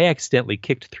mean, I accidentally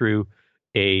kicked through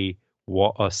a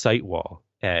site wall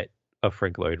at a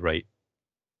Frank Lloyd Wright.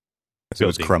 So it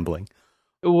was crumbling.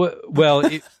 Well,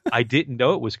 I didn't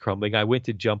know it was crumbling. I went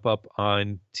to jump up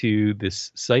onto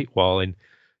this site wall, and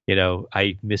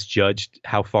I misjudged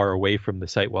how far away from the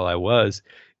site wall I was,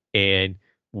 and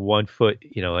one foot,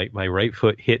 like my right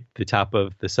foot hit the top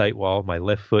of the site wall, my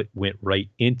left foot went right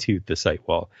into the site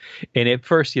wall, and at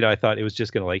first, I thought it was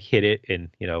just going to like hit it, and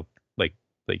like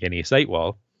any site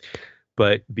wall,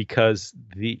 but because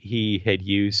he had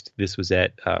used, this was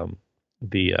at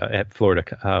at Florida.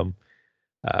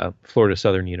 Florida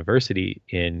Southern University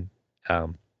in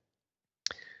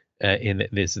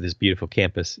this beautiful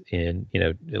campus in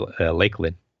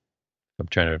Lakeland. I'm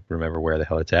trying to remember where the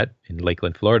hell it's at, in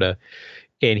Lakeland, Florida,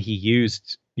 and he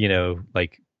used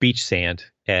like beach sand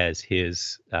as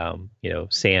his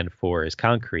sand for his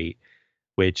concrete,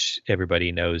 which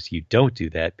everybody knows you don't do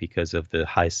that because of the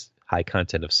high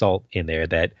content of salt in there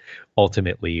that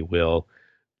ultimately will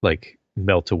like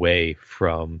melt away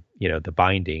from the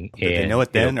binding. Did they know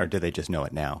it then, or do they just know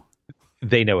it now?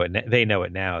 They know it. They know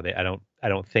it now. I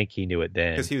don't think he knew it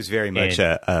then, because he was very much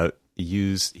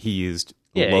he used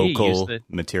local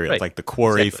materials, right, like the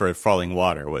quarry for falling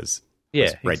water was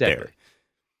right exactly there.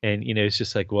 And it's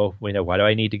just like, well, why do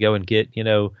I need to go and get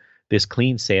this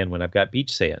clean sand when I've got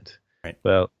beach sand? Right.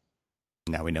 Well,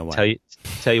 now we know why.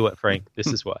 Tell you what, Frank, this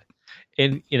is why.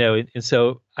 And and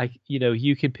so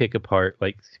you can pick apart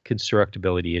like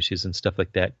constructability issues and stuff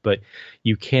like that, but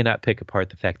you cannot pick apart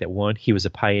the fact that, one, he was a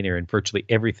pioneer in virtually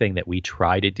everything that we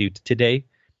try to do today.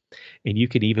 And you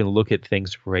can even look at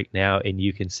things right now and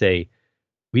you can say,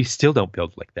 we still don't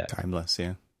build like that. Timeless,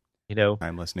 yeah.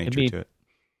 Timeless nature to it.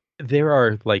 There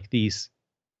are like these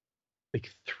like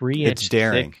 3-inch. It's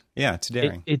daring. Thick, yeah, it's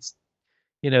daring. It's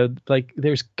like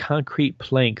there's concrete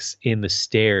planks in the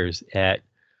stairs at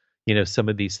some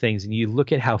of these things, and you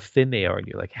look at how thin they are, and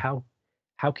you're like, how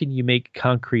can you make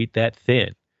concrete that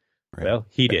thin? Right. Well,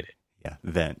 he did it. Yeah,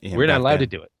 then we're not allowed to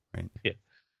do it. Right.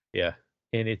 Yeah,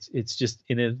 and it's just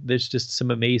there's just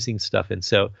some amazing stuff, and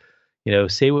so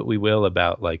say what we will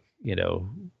about like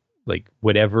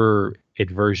whatever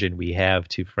aversion we have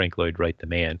to Frank Lloyd Wright the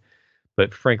man,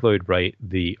 but Frank Lloyd Wright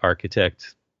the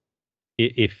architect,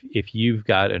 if you've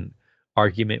got an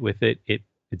argument with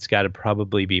it's got to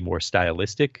probably be more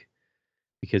stylistic.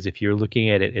 Because if you're looking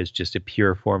at it as just a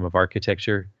pure form of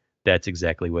architecture, that's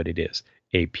exactly what it is,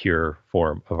 a pure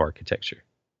form of architecture.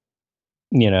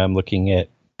 I'm looking at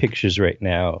pictures right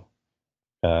now,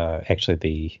 actually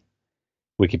the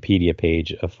Wikipedia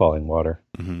page of Falling Water,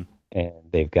 mm-hmm. and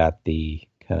they've got the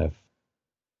kind of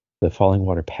the falling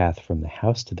water path from the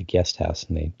house to the guest house,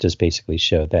 and they just basically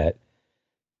show that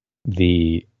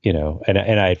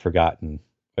and I had forgotten,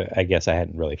 I guess I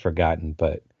hadn't really forgotten,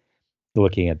 but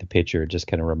looking at the picture, it just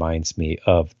kind of reminds me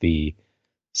of the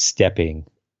stepping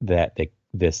that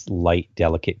this light,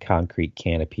 delicate concrete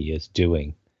canopy is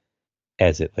doing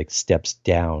as it like steps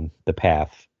down the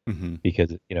path, mm-hmm.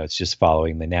 because it's just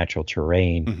following the natural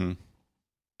terrain, mm-hmm.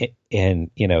 and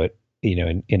in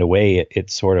a way, it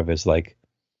sort of is like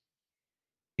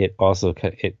it also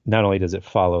it not only does it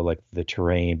follow like the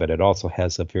terrain, but it also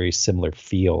has a very similar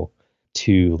feel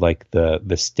to like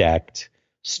the stacked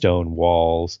stone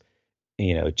walls,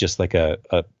 just like a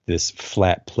this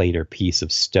flat plate or piece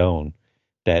of stone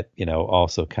that,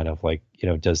 also kind of like,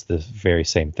 does the very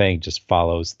same thing, just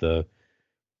follows the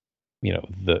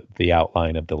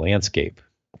outline of the landscape.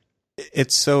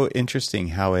 It's so interesting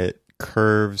how it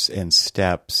curves and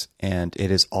steps, and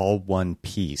it is all one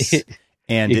piece.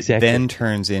 And Exactly. it then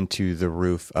turns into the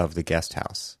roof of the guest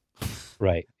house.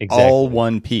 Right. Exactly. All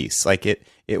one piece. Like it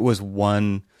was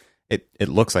one, it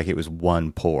looks like it was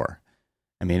one pour.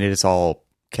 I mean, it is all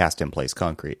cast in place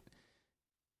concrete.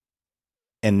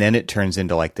 And then it turns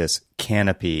into like this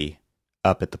canopy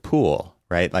up at the pool,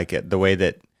 right? Like the way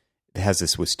that it has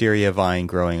this wisteria vine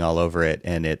growing all over it,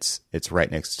 and it's right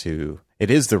next to,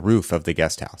 it is the roof of the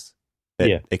guest house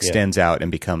that extends out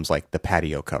and becomes like the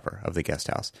patio cover of the guest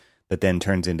house, that then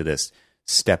turns into this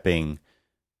stepping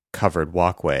covered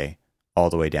walkway all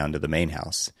the way down to the main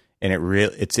house. And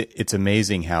it's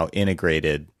amazing how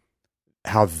integrated,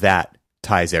 how that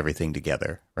ties everything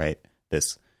together, right?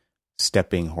 This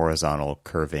stepping, horizontal,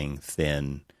 curving,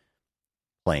 thin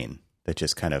plane that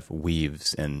just kind of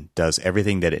weaves and does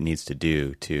everything that it needs to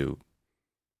do to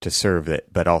serve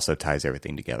it, but also ties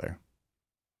everything together.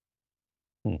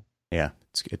 Yeah,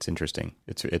 it's interesting.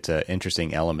 It's an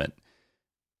interesting element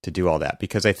to do all that,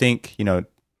 because I think,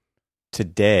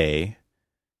 today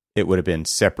it would have been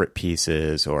separate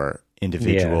pieces or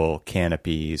individual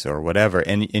canopies or whatever,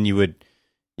 and you would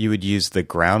use the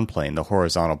ground plane, the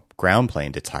horizontal ground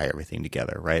plane, to tie everything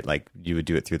together, right? Like you would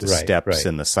do it through the steps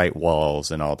and the site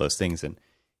walls and all those things. And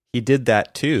he did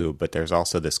that too, but there's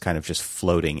also this kind of just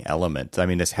floating element. I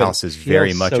mean, this house is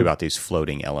very much about these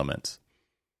floating elements.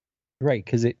 Right,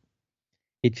 because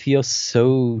it feels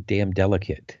so damn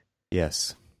delicate.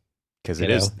 Yes, because it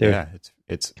is. Yeah,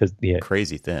 it's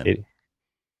crazy thin.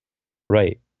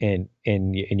 Right, and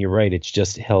you're right. It's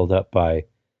just held up by,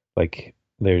 like,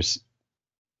 there's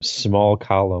small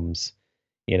columns,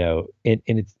 and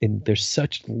there's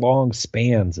such long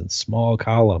spans and small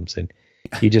columns, and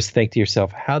you just think to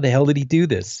yourself, how the hell did he do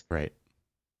this? Right.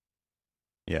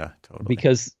 Yeah, totally.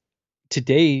 Because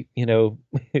today,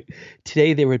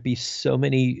 today there would be so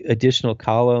many additional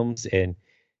columns, and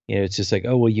it's just like,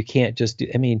 oh well, you can't just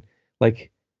do. I mean,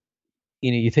 like,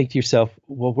 you think to yourself,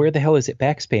 well, where the hell is it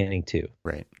backspanning to?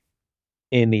 Right.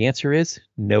 And the answer is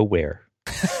nowhere.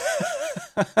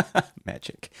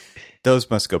 Magic. Those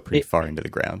must go pretty far into the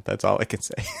ground. That's all I can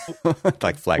say.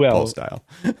 Like flagpole style.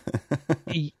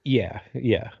 Yeah.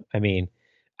 I mean,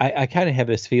 I kind of have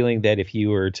this feeling that if you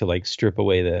were to like strip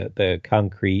away the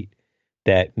concrete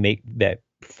that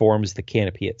forms the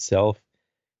canopy itself,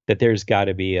 that there's got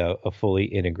to be a fully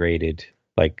integrated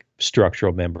like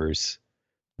structural members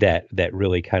that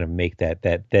really kind of make that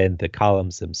then the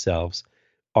columns themselves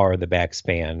are the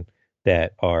backspan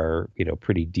that are,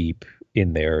 pretty deep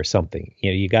in there or something.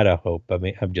 You gotta hope. I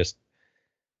mean,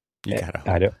 you gotta hope.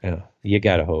 I don't know. You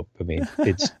gotta hope. I mean,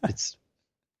 it's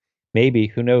maybe,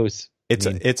 who knows?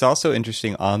 It's also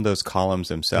interesting on those columns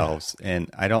themselves, and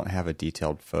I don't have a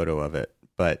detailed photo of it,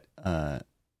 but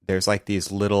there's like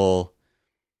these little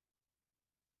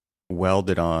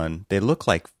welded on, they look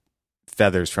like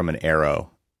feathers from an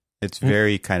arrow. It's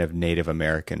very kind of Native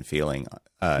American feeling.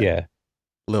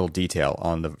 Little detail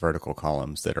on the vertical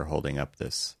columns that are holding up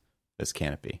this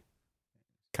canopy.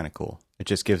 Kind of cool. It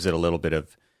just gives it a little bit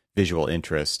of visual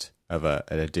interest of an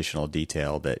additional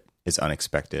detail that is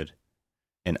unexpected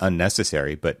and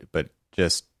unnecessary, but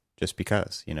just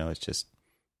because, it's just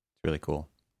really cool.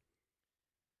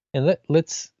 And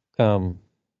let's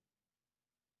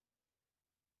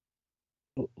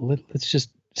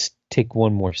just take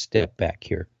one more step back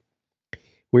here.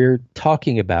 We're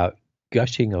talking about,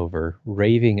 gushing over,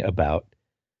 raving about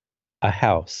a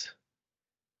house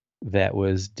that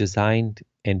was designed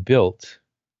and built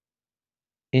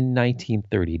in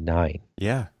 1939.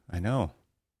 Yeah, I know.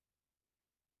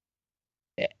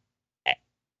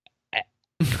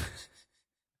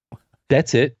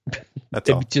 That's it. That's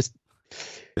all. Just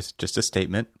It's just a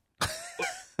statement.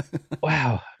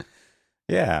 Wow.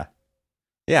 Yeah.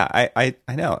 Yeah, I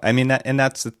know. I mean,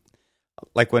 that's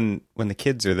like when the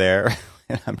kids are there,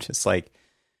 and I'm just like,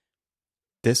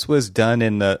 this was done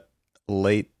in the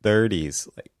late 30s.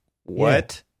 Like,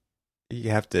 what? Yeah. You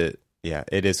have to,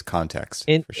 it is context,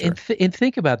 for sure. And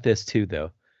think about this too,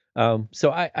 though.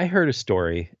 So I heard a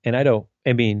story, and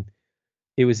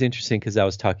it was interesting because I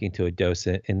was talking to a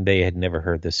docent, and they had never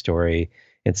heard this story.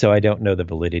 And so I don't know the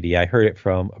validity. I heard it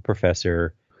from a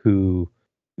professor who,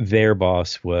 their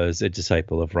boss was a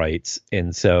disciple of Wright's.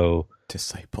 And so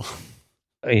disciple.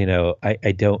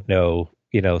 I don't know,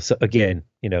 so again,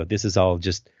 this is all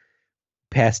just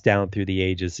passed down through the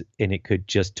ages, and it could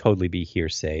just totally be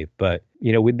hearsay. But,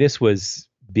 when this was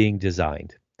being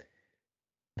designed,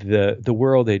 the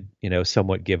world had,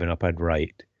 somewhat given up on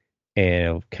Wright,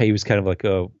 and he was kind of like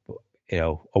a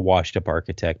washed up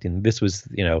architect. And this was,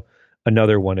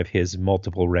 another one of his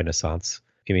multiple Renaissance.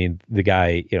 I mean, the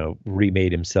guy,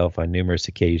 remade himself on numerous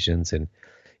occasions, and,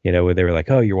 where they were like,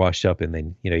 oh, you're washed up. And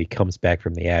then, he comes back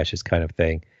from the ashes kind of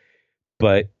thing.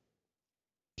 But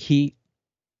he,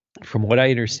 from what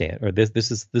I understand, or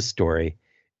this is the story,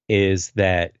 is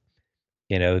that,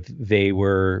 they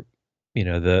were,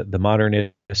 the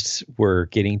modernists were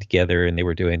getting together, and they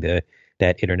were doing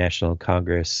that International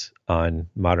Congress on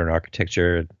Modern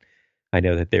Architecture. I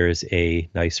know that there is a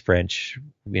nice French,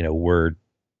 word,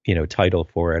 title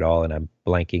for it all, and I'm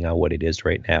blanking on what it is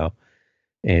right now.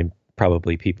 And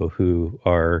probably people who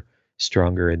are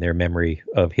stronger in their memory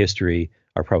of history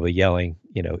are probably yelling,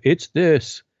 it's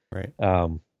this. Right.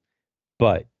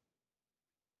 But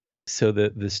so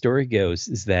the story goes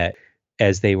is that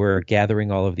as they were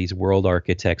gathering all of these world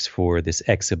architects for this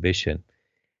exhibition,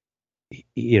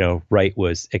 Wright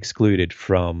was excluded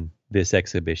from this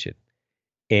exhibition,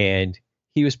 and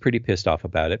he was pretty pissed off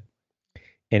about it.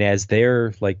 And as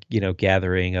they're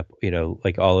gathering up,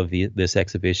 all of this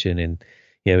exhibition and,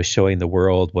 showing the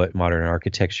world what modern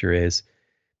architecture is,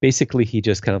 basically he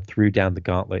just kind of threw down the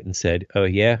gauntlet and said, oh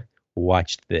yeah,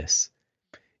 watch this,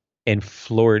 and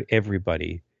floored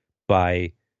everybody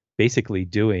by basically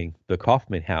doing the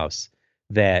Kaufman House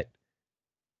that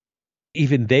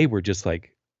even they were just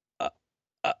like,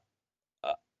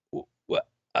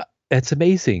 that's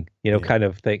amazing, kind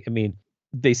of thing. I mean,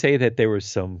 they say that there was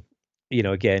some,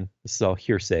 again, this is all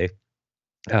hearsay,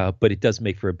 but it does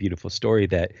make for a beautiful story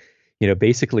that,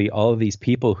 basically all of these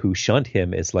people who shunned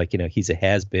him as he's a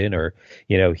has-been, or,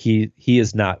 he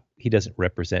doesn't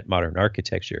represent modern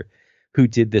architecture, who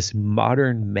did this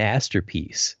modern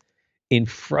masterpiece in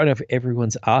front of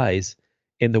everyone's eyes,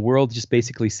 and the world just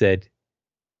basically said,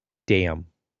 damn.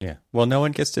 Yeah. Well, no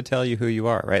one gets to tell you who you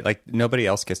are, right? Like nobody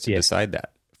else gets to decide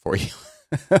that for you.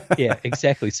 Yeah,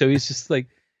 exactly. So he's just like,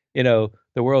 the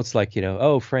world's like,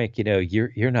 oh, Frank,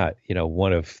 you're not,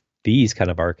 one of these kind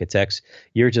of architects.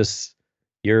 You're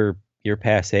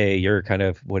passe, you're kind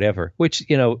of whatever, which,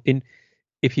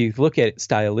 if you look at it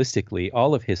stylistically,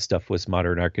 all of his stuff was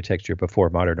modern architecture before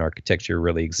modern architecture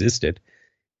really existed.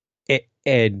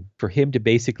 And for him to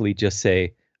basically just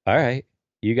say, all right,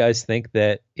 you guys think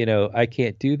that, I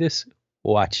can't do this?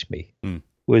 Watch me,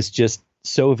 was just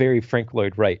so very Frank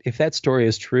Lloyd Wright. If that story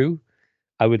is true,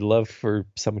 I would love for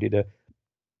somebody to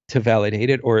validate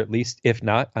it, or at least if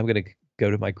not, I'm going to go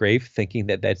to my grave thinking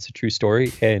that that's a true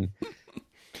story. And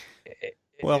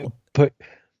well, but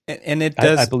and it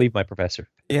does. I believe my professor.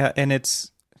 Yeah, and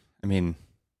it's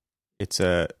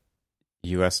a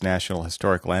U.S. National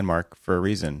Historic Landmark for a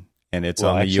reason. And it's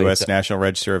on the U.S. National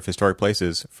Register of Historic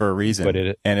Places for a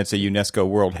reason. And it's a UNESCO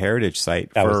World Heritage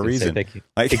Site for a reason. Thank you.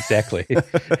 Exactly. I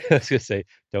was going to say,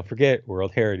 don't forget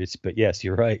World Heritage. But yes,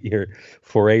 you're right. You're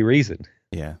for a reason.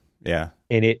 Yeah. Yeah.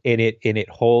 And it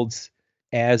holds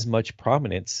as much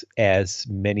prominence as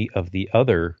many of the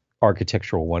other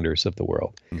architectural wonders of the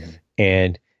world. Mm-hmm.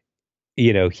 And,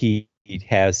 he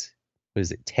has, what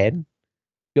is it, 10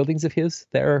 buildings of his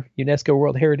that are UNESCO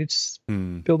World Heritage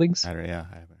buildings. I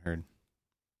haven't heard.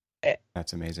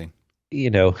 That's amazing.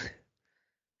 I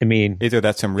mean, either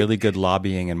that's some really good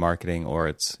lobbying and marketing, or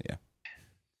it's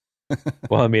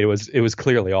well, I mean, it was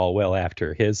clearly all well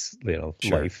after his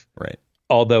life, right?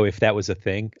 Although if that was a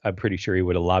thing, I'm pretty sure he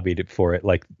would have lobbied it for it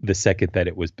like the second that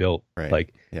it was built. Right.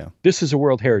 Like, yeah, this is a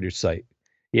World Heritage Site.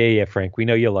 Yeah, Frank, we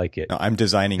know you like it. No, I'm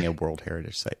designing a World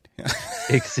Heritage Site.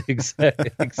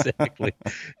 Exactly.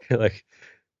 You're like,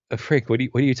 Frank, what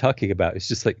are you talking about? It's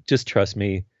just like, just trust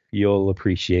me. You'll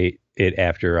appreciate it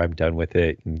after I'm done with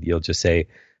it. And you'll just say,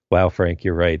 wow, Frank,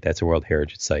 you're right. That's a World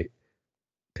Heritage Site.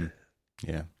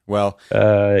 Yeah. Well,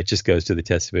 it just goes to the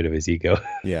testament of his ego.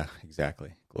 Yeah,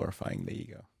 exactly. Glorifying the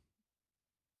ego.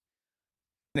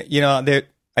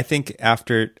 I think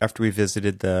after we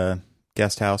visited the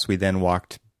guest house, we then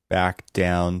walked back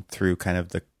down through kind of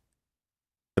the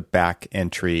back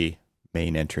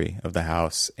main entry of the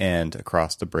house, and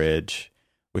across the bridge,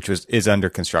 which is under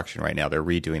construction right now. They're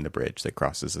redoing the bridge that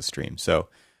crosses the stream. So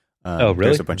really?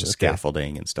 There's a bunch of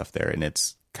scaffolding and stuff there, and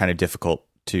it's kind of difficult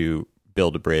to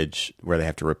build a bridge where they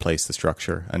have to replace the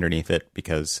structure underneath it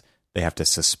because they have to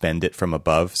suspend it from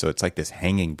above. So it's like this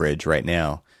hanging bridge right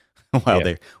now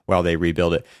while they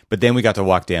rebuild it. But then we got to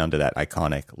walk down to that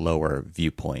iconic lower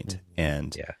viewpoint,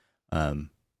 and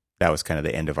that was kind of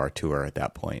the end of our tour at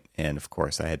that point. And of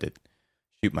course, I had to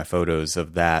shoot my photos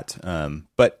of that.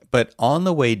 But on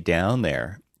the way down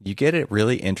there, you get a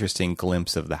really interesting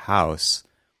glimpse of the house,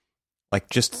 like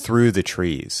just through the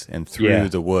trees and through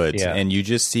the woods. Yeah. And you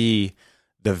just see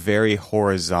the very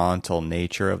horizontal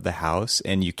nature of the house,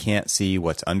 and you can't see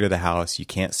what's under the house. You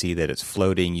can't see that it's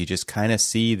floating. You just kind of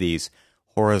see these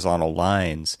horizontal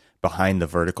lines behind the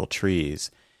vertical trees.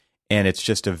 And it's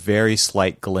just a very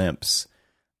slight glimpse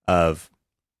of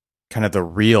kind of the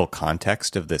real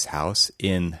context of this house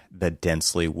in the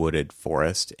densely wooded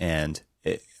forest. And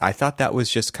I thought that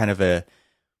was just kind of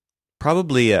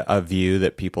probably a view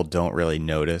that people don't really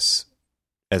notice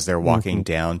as they're walking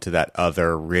down to that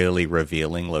other really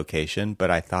revealing location. But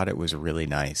I thought it was really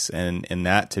nice. And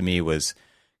that to me was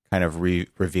kind of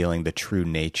revealing the true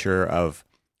nature of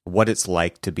what it's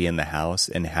like to be in the house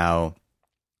and how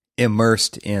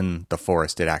immersed in the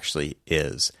forest it actually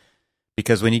is.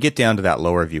 Because when you get down to that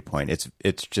lower viewpoint,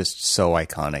 it's just so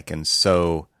iconic and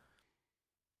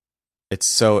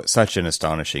such an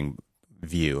astonishing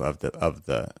view of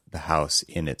the house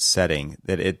in its setting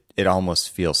that it almost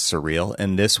feels surreal.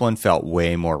 And this one felt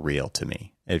way more real to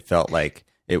me. It felt like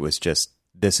it was just,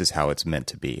 this is how it's meant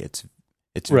to be. It's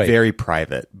right. Very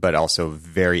private, but also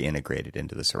very integrated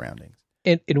into the surroundings.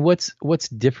 And what's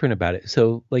different about it?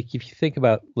 So, like, if you think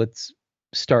about, let's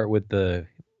start with the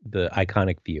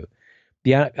iconic view.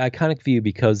 The iconic view,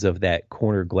 because of that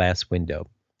corner glass window,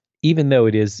 even though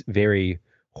it is very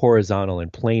horizontal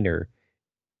and planar,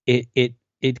 it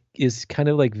is kind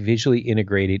of like visually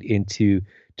integrated into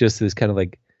just this kind of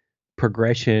like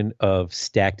progression of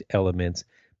stacked elements.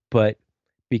 But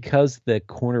because the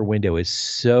corner window is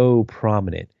so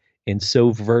prominent and so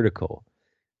vertical,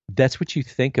 that's what you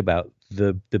think about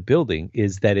the building,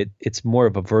 is that it's more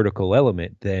of a vertical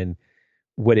element than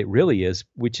what it really is,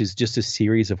 which is just a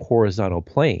series of horizontal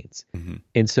planes. Mm-hmm.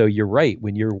 And so you're right,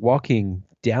 when you're walking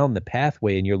down the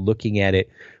pathway and you're looking at it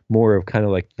more of kind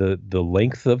of like the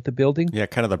length of the building. Yeah,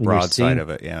 kind of the broad side of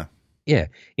it, yeah. Yeah,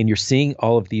 and you're seeing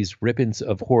all of these ribbons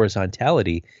of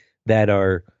horizontality that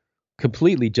are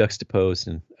completely juxtaposed,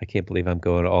 and I can't believe I'm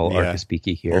going all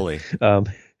Arca-speaky here. Fully.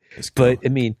 But I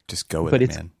mean, just go with it,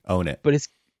 man. Own it.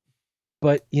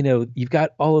 But you know, you've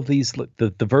got all of these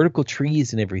the vertical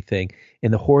trees and everything,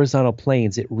 and the horizontal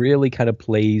planes. It really kind of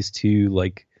plays to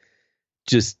like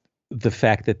just the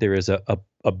fact that there is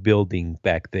a building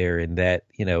back there, and that,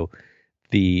 you know,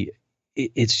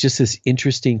 it's just this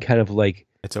interesting kind of like,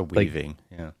 it's a weaving,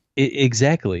 yeah.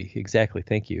 Exactly.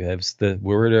 Thank you. That was the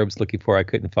word I was looking for. I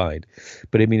couldn't find,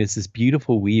 but I mean, it's this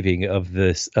beautiful weaving of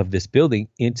this building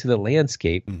into the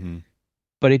landscape, mm-hmm.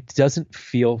 but it doesn't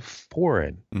feel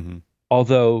foreign. Mm-hmm.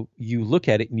 Although you look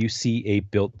at it and you see a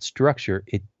built structure,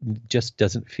 it just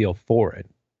doesn't feel foreign.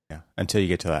 Yeah, until you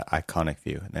get to that iconic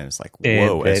view, and then it's like,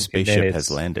 whoa, a spaceship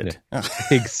has landed.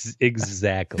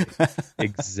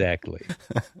 Exactly.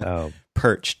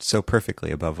 Perched so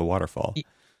perfectly above a waterfall.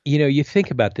 You know, you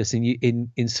think about this, and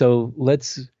so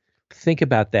let's think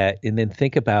about that, and then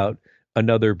think about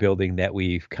another building that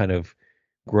we've kind of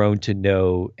grown to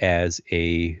know as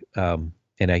a,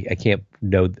 and I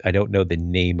don't know the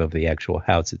name of the actual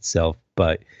house itself,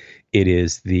 but it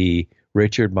is the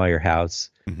Richard Meyer House,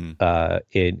 mm-hmm.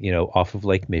 Off of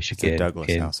Lake Michigan. It's a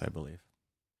Douglas house, I believe.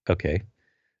 Okay.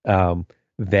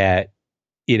 That,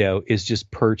 you know, is just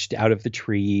perched out of the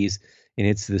trees, and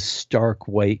it's this stark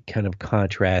white kind of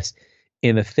contrast.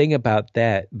 And the thing about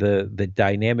that, the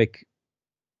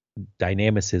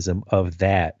dynamicism of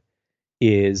that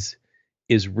is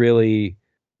really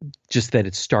just that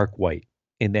it's stark white,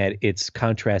 and that it's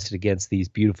contrasted against these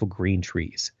beautiful green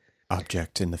trees.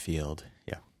 Object in the field.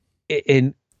 Yeah.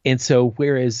 And so,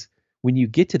 whereas when you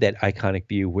get to that iconic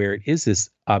view where it is this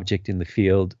object in the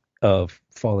field of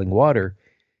falling water,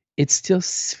 it still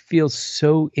feels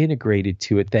so integrated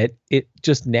to it that it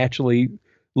just naturally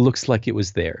looks like it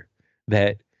was there.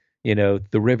 That, you know,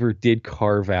 the river did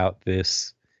carve out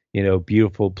this, you know,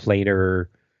 beautiful planar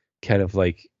kind of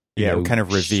like, kind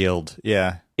of revealed.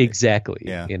 Yeah. Exactly.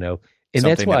 Yeah. You know, and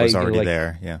something that's why that was already like,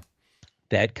 there. Yeah.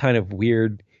 That kind of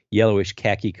weird yellowish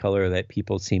khaki color that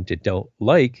people seem to don't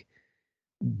like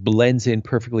blends in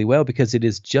perfectly well, because it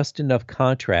is just enough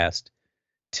contrast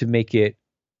to make it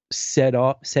set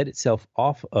itself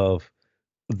off of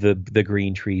the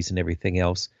green trees and everything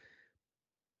else.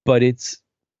 But it's,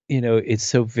 you know, it's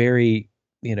so very,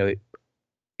 you know,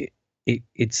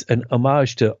 it's an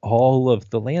homage to all of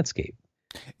the landscape.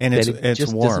 And it's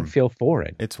just warm. Doesn't feel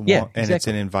foreign. It's warm, yeah, and exactly. it's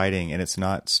an inviting, and it's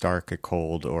not stark or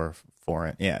cold or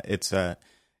foreign. Yeah, it's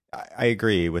I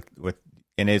agree with,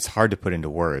 and it's hard to put into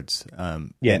words.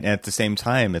 And at the same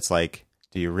time, it's like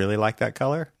Do you really like that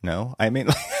color? No. I mean,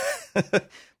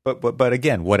 but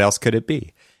again, what else could it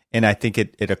be? And I think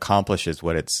it accomplishes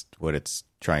what it's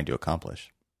trying to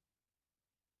accomplish.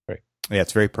 Right. Yeah,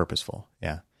 it's very purposeful.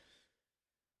 Yeah.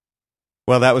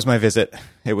 Well, that was my visit.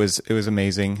 It was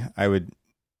amazing. I would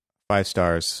 5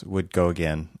 stars, would go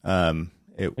again.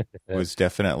 It was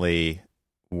definitely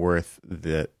worth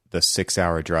the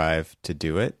 6-hour drive to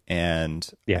do it. And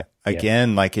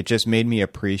again, like, it just made me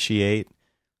appreciate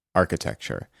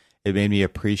architecture. It made me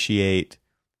appreciate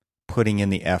putting in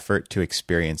the effort to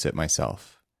experience it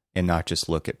myself and not just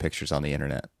look at pictures on the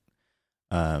internet.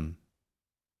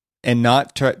 And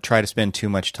not try to spend too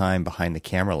much time behind the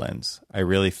camera lens. I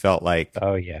really felt like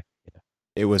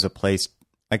it was a place,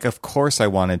 like, of course I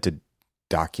wanted to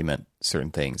document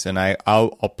certain things. And I'll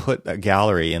put a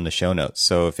gallery in the show notes.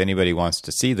 So if anybody wants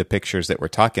to see the pictures that we're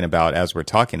talking about as we're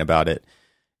talking about it,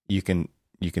 you can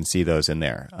see those in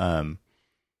there.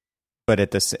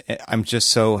 But I'm just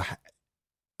so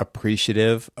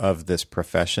appreciative of this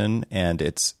profession and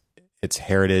its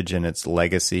heritage and its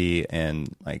legacy,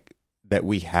 and like that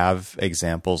we have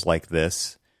examples like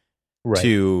this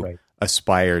to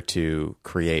aspire to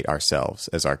create ourselves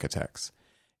as architects.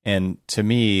 And to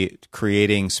me,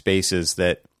 creating spaces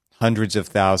that hundreds of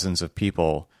thousands of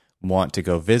people want to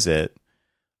go visit,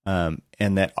 and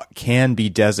that can be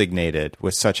designated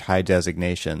with such high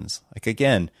designations. Like,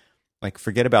 again, like,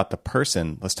 forget about the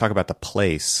person. Let's talk about the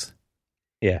place.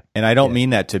 Yeah. And I don't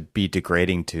mean that to be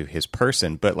degrading to his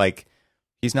person, but like,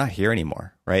 he's not here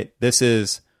anymore, right? This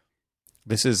is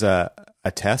a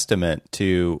testament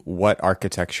to what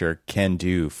architecture can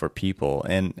do for people.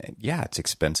 And yeah, it's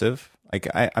expensive. Like,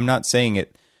 I'm not saying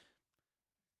it,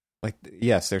 like,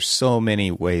 yes, there's so many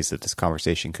ways that this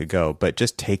conversation could go, but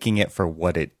just taking it for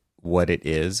what it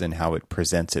is and how it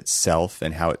presents itself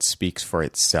and how it speaks for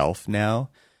itself now.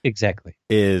 Exactly.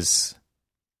 It's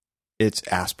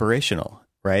aspirational,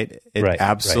 right? It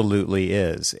absolutely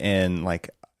is. And like,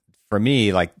 for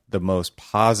me, like, the most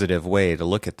positive way to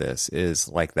look at this is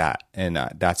like that. And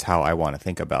that's how I want to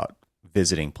think about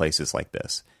visiting places like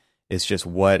this. It's just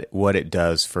what it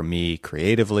does for me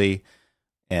creatively,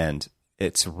 and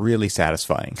it's really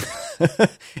satisfying.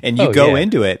 And you go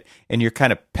into it and you're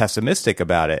kind of pessimistic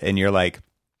about it, and you're like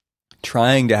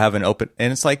trying to have an open,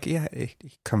 and it's like, yeah, it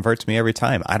converts me every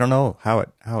time. I don't know how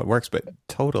it works, but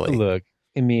totally. Look,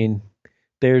 I mean,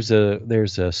 there's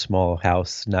a small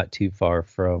house not too far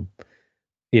from,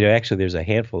 actually there's a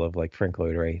handful of like Frank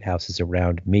Lloyd Wright houses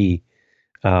around me.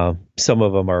 Some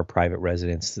of them are private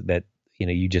residence that,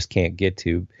 you just can't get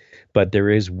to, but there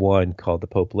is one called the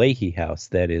Pope Leahy House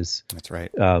that's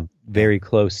right, very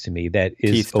close to me. That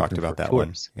is Keith talked about that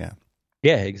tours. One,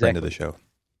 yeah, exactly. Friend of the show.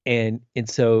 And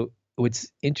so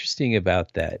what's interesting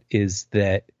about that is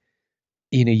that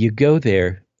you go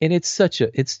there and it's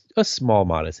a small,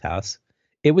 modest house.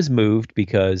 It was moved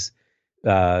because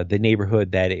the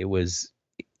neighborhood that it was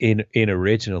in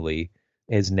originally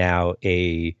is now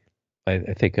I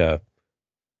think a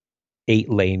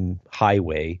 8-lane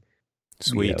highway.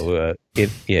 Sweet.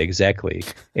 Exactly.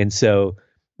 And so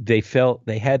they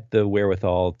had the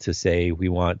wherewithal to say, we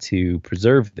want to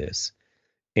preserve this.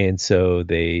 And so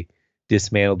they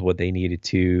dismantled what they needed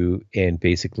to and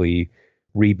basically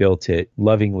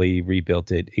lovingly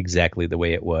rebuilt it exactly the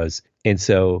way it was. And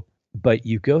so, but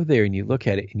you go there and you look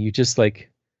at it and you just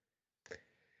like,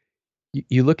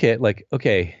 you look at like,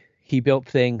 okay, he built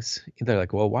things. And they're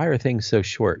like, well, why are things so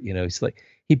short? It's like,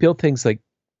 he built things like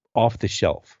off the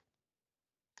shelf,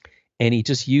 and he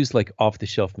just used like off the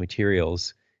shelf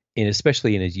materials, and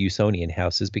especially in his Usonian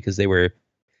houses, because they were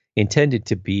intended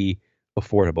to be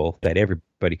affordable, that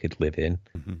everybody could live in,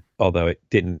 although it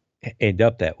didn't end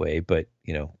up that way. But,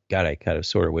 God, I kind of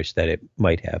sort of wish that it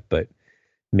might have, but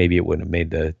maybe it wouldn't have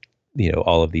made the,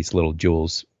 all of these little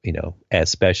jewels, as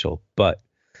special. But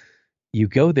you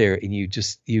go there and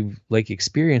you like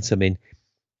experience them.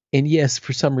 And yes,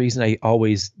 for some reason, I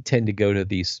always tend to go to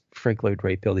these Frank Lloyd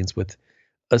Wright buildings with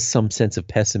some sense of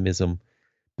pessimism,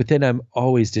 but then I'm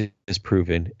always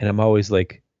disproven, and I'm always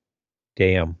like,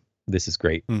 damn, this is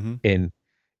great. Mm-hmm. And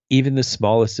even the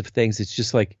smallest of things, it's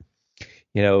just like,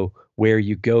 where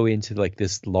you go into like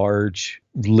this large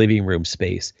living room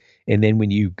space, and then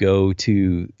when you go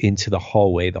into the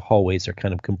hallways are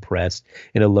kind of compressed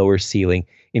in a lower ceiling,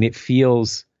 and it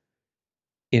feels,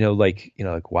 like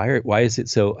why is it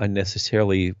so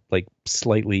unnecessarily like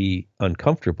slightly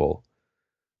uncomfortable?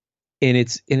 And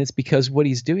it's because what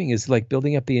he's doing is like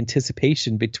building up the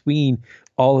anticipation between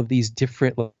all of these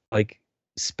different like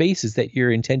spaces that you're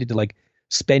intended to like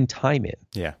spend time in.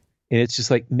 Yeah. And it's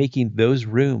just like making those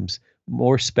rooms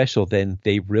more special than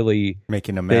they really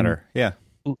making them matter. Yeah.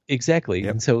 Exactly.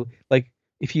 Yep. And so, like,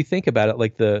 if you think about it,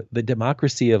 like the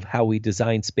democracy of how we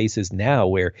design spaces now,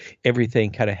 where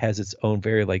everything kind of has its own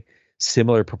very like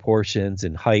similar proportions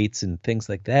and heights and things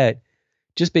like that,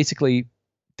 just basically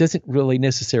doesn't really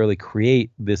necessarily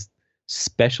create this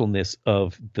specialness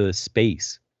of the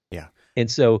space. Yeah. And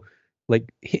so,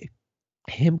 like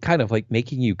him kind of like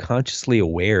making you consciously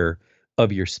aware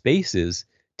of your spaces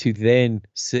to then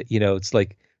sit, it's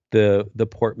like the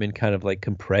Portman kind of like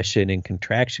compression and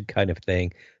contraction kind of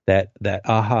thing, that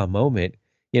aha moment.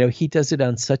 He does it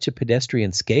on such a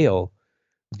pedestrian scale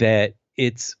that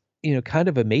it's kind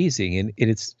of amazing, and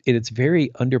it's very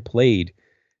underplayed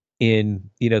in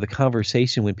the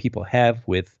conversation when people have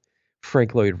with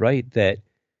Frank Lloyd Wright, that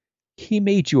he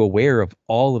made you aware of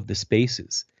all of the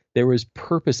spaces. There was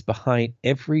purpose behind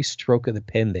every stroke of the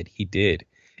pen that he did.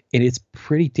 And it's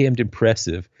pretty damned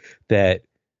impressive that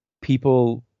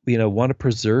people, want to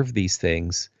preserve these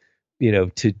things,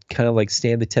 to kind of like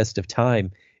stand the test of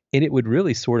time. And it would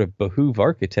really sort of behoove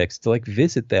architects to like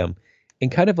visit them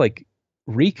and kind of like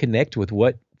reconnect with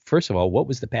first of all, what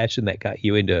was the passion that got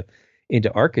you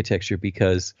into architecture?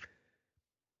 Because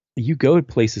you go to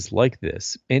places like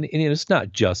this, and it's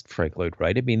not just Frank Lloyd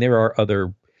Wright. I mean, there are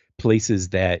other places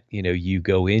that you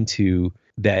go into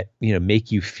that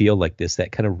make you feel like this,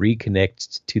 that kind of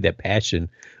reconnect to that passion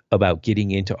about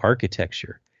getting into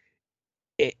architecture.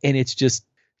 And it's just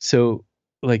so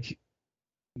like,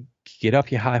 get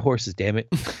off your high horses, damn it.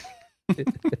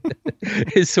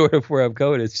 Is sort of where I'm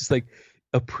going. It's just like,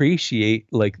 appreciate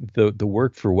like the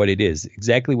work for what it is.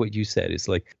 Exactly what you said. It's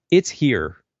like, it's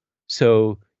here,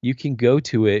 so you can go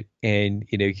to it and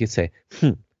you can say,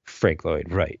 Frank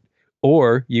Lloyd Wright,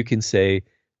 or you can say,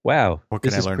 wow,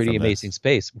 this is pretty amazing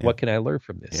space. Yeah. What can I learn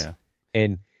from this? Yeah.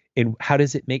 And how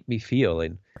does it make me feel?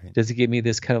 And right. Does it give me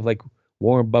this kind of like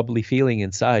warm, bubbly feeling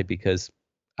inside? Because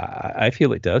I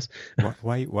feel it does.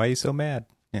 Why are you so mad?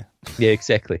 Yeah. Yeah,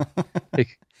 exactly.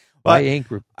 Why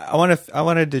angry? I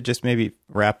wanted to just maybe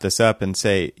wrap this up and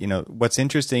say, what's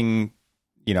interesting,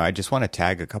 I just want to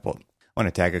tag a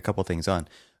couple things on.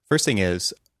 First thing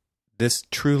is, this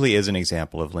truly is an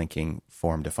example of linking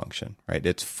form to function, right?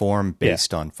 It's form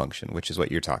based on function, which is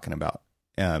what you're talking about.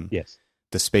 Yes.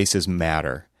 The spaces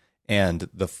matter, and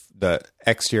the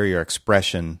exterior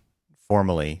expression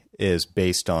formally is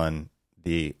based on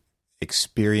the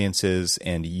experiences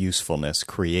and usefulness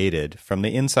created from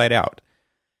the inside out.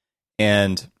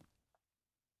 And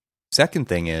second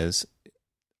thing is,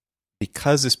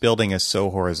 because this building is so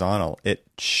horizontal, it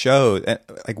shows,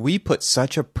 like, we put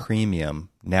such a premium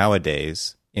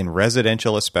nowadays in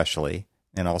residential especially,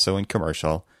 and also in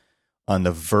commercial, on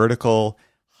the vertical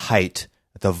height,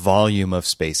 the volume of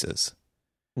spaces.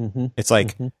 Mm-hmm. It's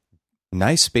like,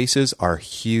 nice spaces are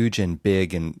huge and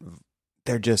big, and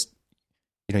they're just,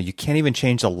 you can't even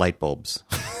change the light bulbs.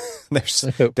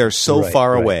 they're so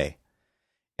far away.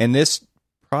 And this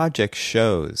project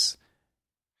shows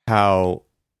how,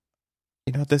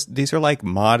 these are like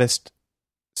modest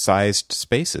sized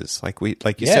spaces. Like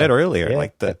you said earlier,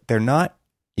 they're not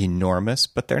enormous,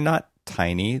 but they're not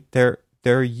tiny.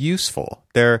 They're useful.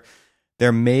 They're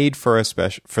made for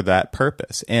for that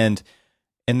purpose, and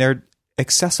they're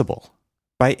accessible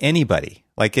by anybody.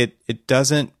 Like it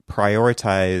doesn't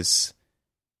prioritize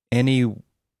any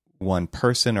one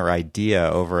person or idea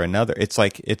over another. It's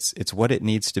like it's what it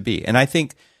needs to be. And I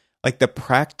think, like, the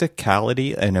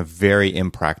practicality in a very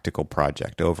impractical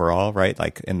project overall, right?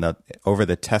 Like over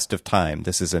the test of time,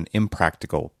 this is an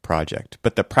impractical project,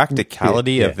 but the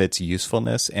practicality of its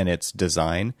usefulness and its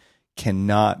design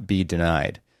cannot be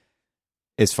denied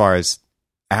as far as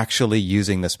actually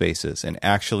using the spaces and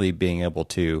actually being able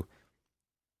to,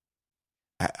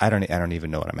 I don't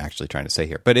even know what I'm actually trying to say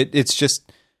here, but it's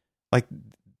just like,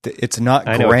 it's not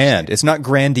grand. It's not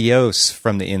grandiose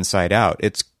from the inside out.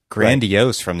 It's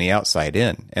grandiose from the outside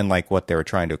in, and like what they were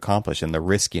trying to accomplish and the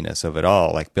riskiness of it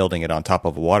all, like building it on top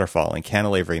of a waterfall and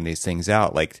cantilevering these things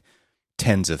out like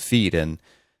tens of feet, and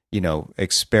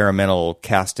experimental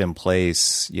cast in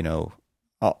place,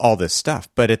 all this stuff.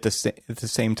 But at the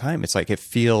same time, it's like it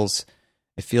feels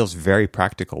very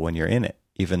practical when you're in it,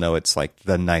 even though it's like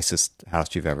the nicest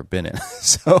house you've ever been in.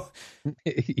 So,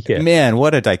 man,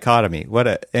 what a dichotomy!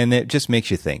 And it just makes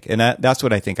you think. And that's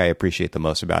what I think I appreciate the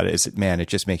most about it. Is, man, it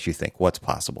just makes you think what's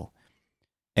possible,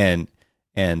 and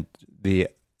the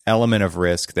element of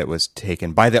risk that was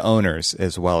taken by the owners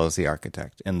as well as the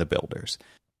architect and the builders.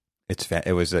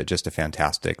 It was just a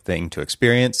fantastic thing to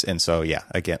experience. And so, yeah,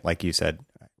 again, like you said,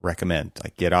 recommend,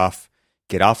 like, get off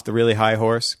the really high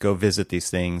horse, go visit these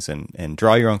things and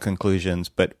draw your own conclusions.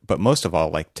 But most of all,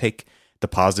 like, take the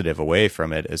positive away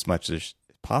from it as much as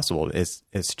possible. It's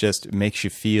just it makes you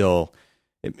feel.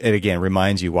 It again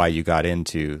reminds you why you got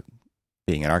into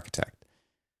being an architect,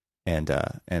 and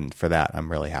for that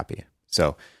I'm really happy.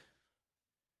 So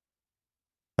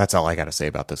that's all I got to say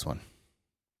about this one.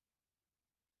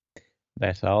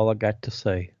 That's all I got to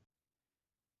say.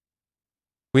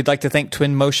 We'd like to thank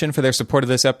Twinmotion for their support of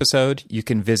this episode. You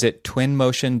can visit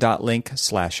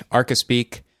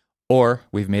twinmotion.link/Archispeak, or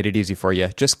we've made it easy for you.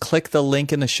 Just click the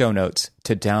link in the show notes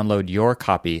to download your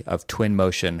copy of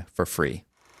Twinmotion for free.